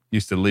who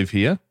used to live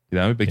here,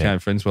 became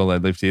friends while they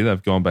lived here.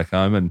 They've gone back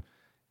home and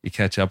you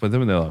catch up with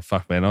them and they're like,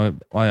 fuck, man,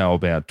 I owe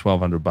about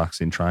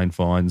 $1,200 in train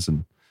fines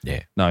and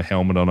no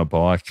helmet on a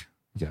bike.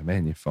 You go,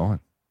 man, you're fine.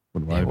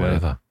 Wouldn't worry about it.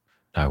 Whatever.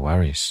 No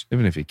worries.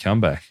 Even if you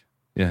come back.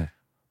 Yeah.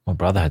 My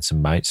brother had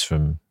some mates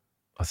from,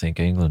 I think,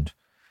 England.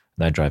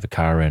 They drove a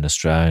car around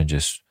Australia and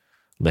just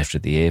left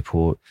at the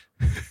airport.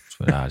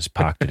 Just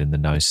parked it in the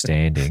no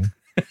standing.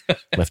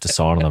 Left a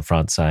sign on the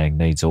front saying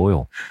needs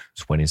oil.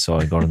 Just went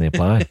inside and got on their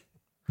plane.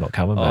 Not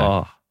coming back.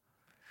 Oh,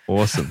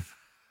 awesome.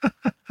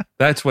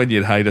 That's when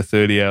you'd hate a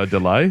 30-hour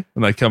delay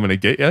and they come in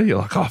and get you. You're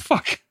like, oh,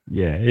 fuck.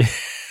 Yeah.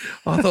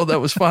 I thought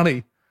that was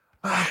funny.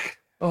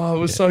 Oh, it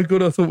was so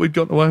good. I thought we'd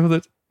gotten away with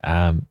it.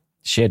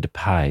 She had to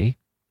pay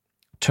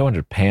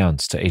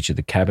 £200 to each of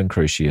the cabin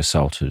crew she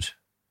assaulted.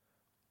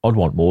 I'd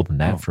want more than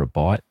that for a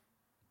bite.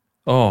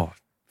 Oh,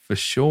 for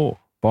sure.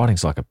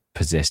 Biting's like a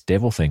possessed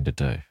devil thing to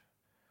do.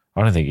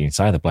 I don't think you can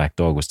say the black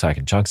dog was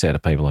taking chunks out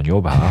of people on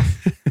your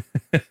behalf.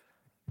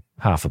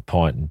 Half a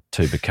pint and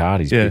 2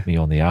 Bacardis bit me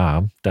on the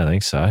arm. Don't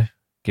think so.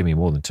 Give me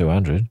more than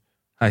 200.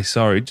 Hey,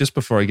 sorry, just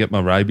before I get my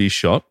rabies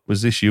shot,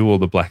 was this you or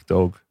the black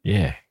dog?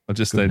 Yeah. I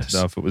just need to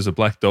know if it was a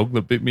black dog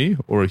that bit me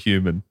or a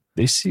human.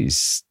 This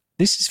is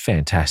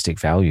fantastic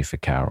value for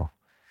Carol.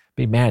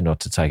 Be mad not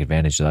to take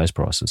advantage of those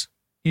prices.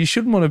 You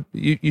shouldn't want to.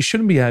 You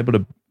shouldn't be able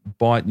to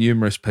bite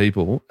numerous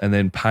people and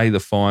then pay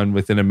the fine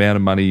with an amount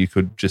of money you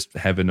could just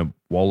have in a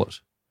wallet.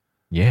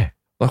 Yeah.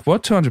 Like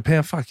what?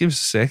 £200? Fuck, give us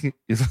a second.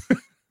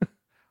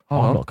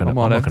 I'm not going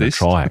to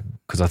try it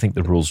because I think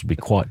the rules would be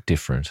quite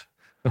different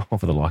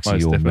for the likes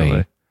of you or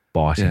me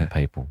biting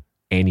people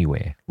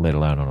anywhere, let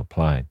alone on a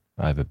plane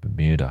over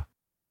Bermuda.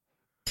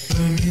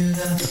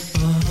 Bermuda,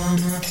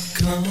 Bahama,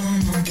 come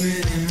on,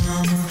 pretty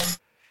mama.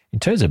 In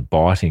terms of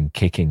biting,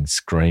 kicking,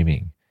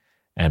 screaming,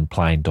 and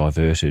plane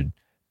diverted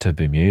to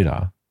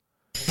Bermuda,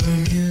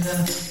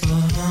 Bermuda,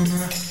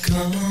 Bahama,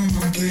 come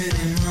on,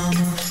 pretty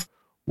mama.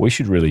 we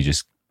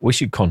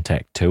should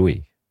contact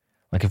TUI.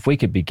 Like if we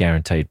could be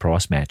guaranteed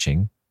price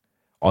matching,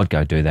 I'd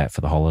go do that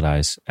for the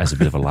holidays as a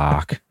bit of a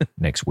lark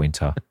next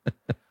winter.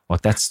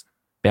 Like that's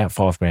about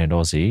 $5,000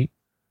 Aussie.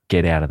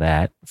 Get out of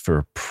that for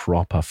a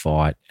proper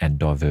fight and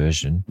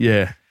diversion.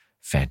 Yeah.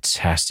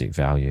 Fantastic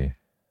value.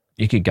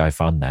 You could go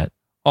fund that.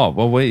 Oh,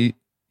 well,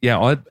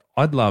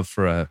 I'd love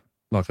for a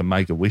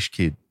Make-A-Wish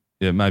kid.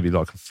 Yeah, maybe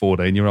like a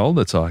 14-year-old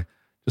that's like,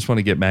 just want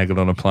to get maggot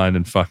on a plane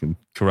and fucking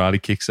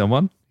karate kick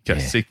someone. Go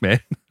sick, man.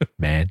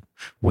 Man,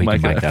 we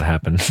can make that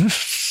happen.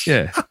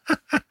 Yeah.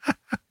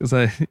 Because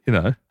they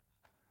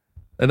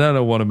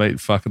don't want to meet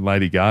fucking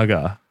Lady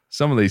Gaga.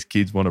 Some of these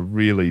kids want to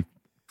really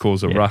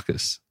cause a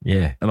ruckus.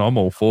 Yeah. And I'm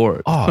all for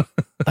it. Oh,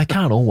 they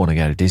can't all want to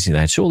go to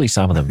Disneyland. Surely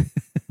some of them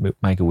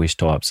Make-A-Wish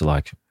types are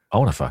like, I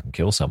want to fucking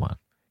kill someone.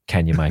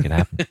 Can you make it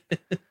happen?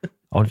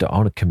 I want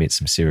to commit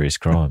some serious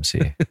crimes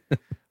here.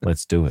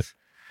 Let's do it.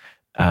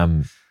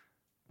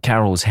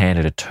 Carol was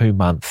handed a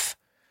 2-month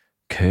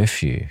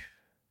curfew.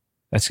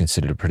 That's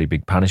considered a pretty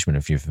big punishment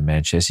if you're from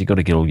Manchester. You've got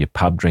to get all your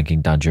pub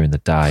drinking done during the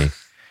day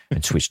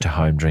and switch to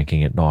home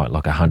drinking at night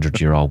like a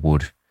 100-year-old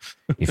would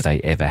if they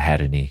ever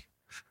had any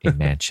in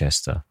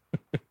Manchester.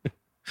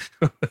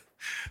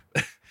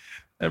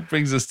 That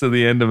brings us to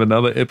the end of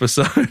another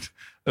episode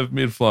of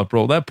Mid-Flight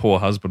Brawl. That poor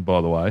husband,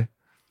 by the way.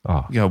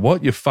 Oh, you know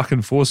what? You're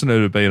fucking forcing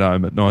her to be at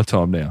home at night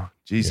time now.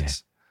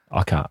 Jesus.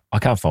 Yeah. I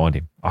can't find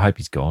him. I hope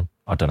he's gone.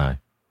 I don't know.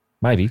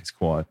 Maybe. He's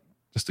quiet.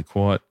 Just a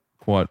quiet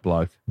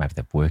bloke. Maybe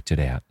they've worked it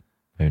out.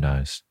 Who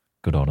knows?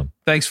 Good on him.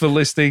 Thanks for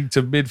listening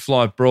to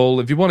Mid-Flight Brawl.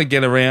 If you want to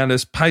get around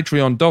us,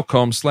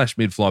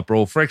 patreon.com/Mid-Flight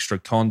Brawl for extra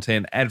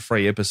content,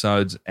 ad-free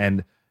episodes,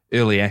 and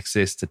early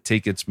access to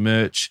tickets,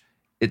 merch,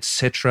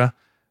 etc.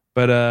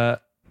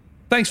 But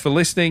thanks for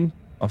listening.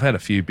 I've had a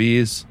few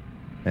beers,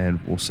 and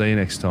we'll see you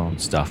next time.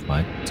 Good stuff,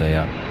 mate. See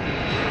ya.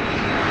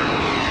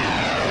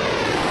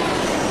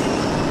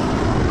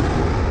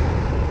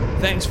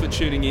 Thanks for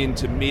tuning in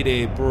to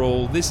Mid-Air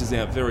Brawl. This is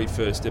our very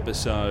first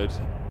episode.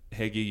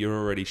 Heggy, you're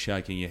already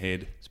shaking your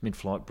head. It's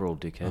Mid-Flight Brawl,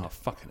 dickhead. Oh,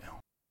 fucking hell.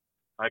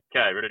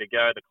 Okay, ready to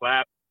go. The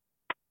clap.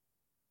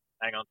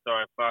 Hang on,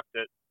 sorry, I fucked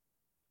it.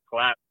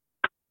 Clap.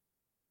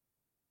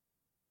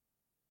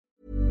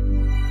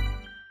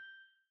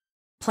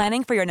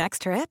 Planning for your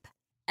next trip?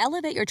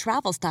 Elevate your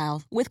travel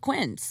style with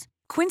Quince.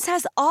 Quince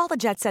has all the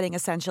jet-setting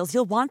essentials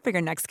you'll want for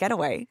your next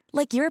getaway,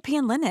 like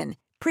European linen,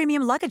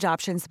 premium luggage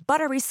options,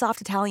 buttery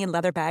soft Italian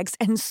leather bags,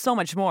 and so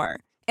much more.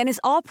 And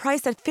is all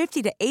priced at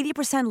 50 to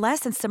 80%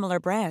 less than similar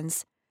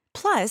brands.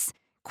 Plus,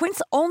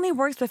 Quince only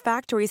works with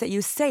factories that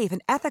use safe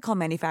and ethical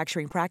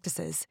manufacturing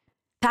practices.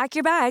 Pack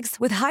your bags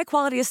with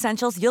high-quality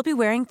essentials you'll be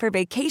wearing for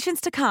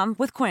vacations to come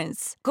with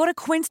Quince. Go to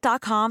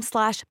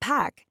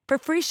quince.com/pack for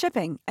free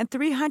shipping and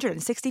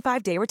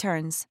 365-day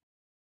returns.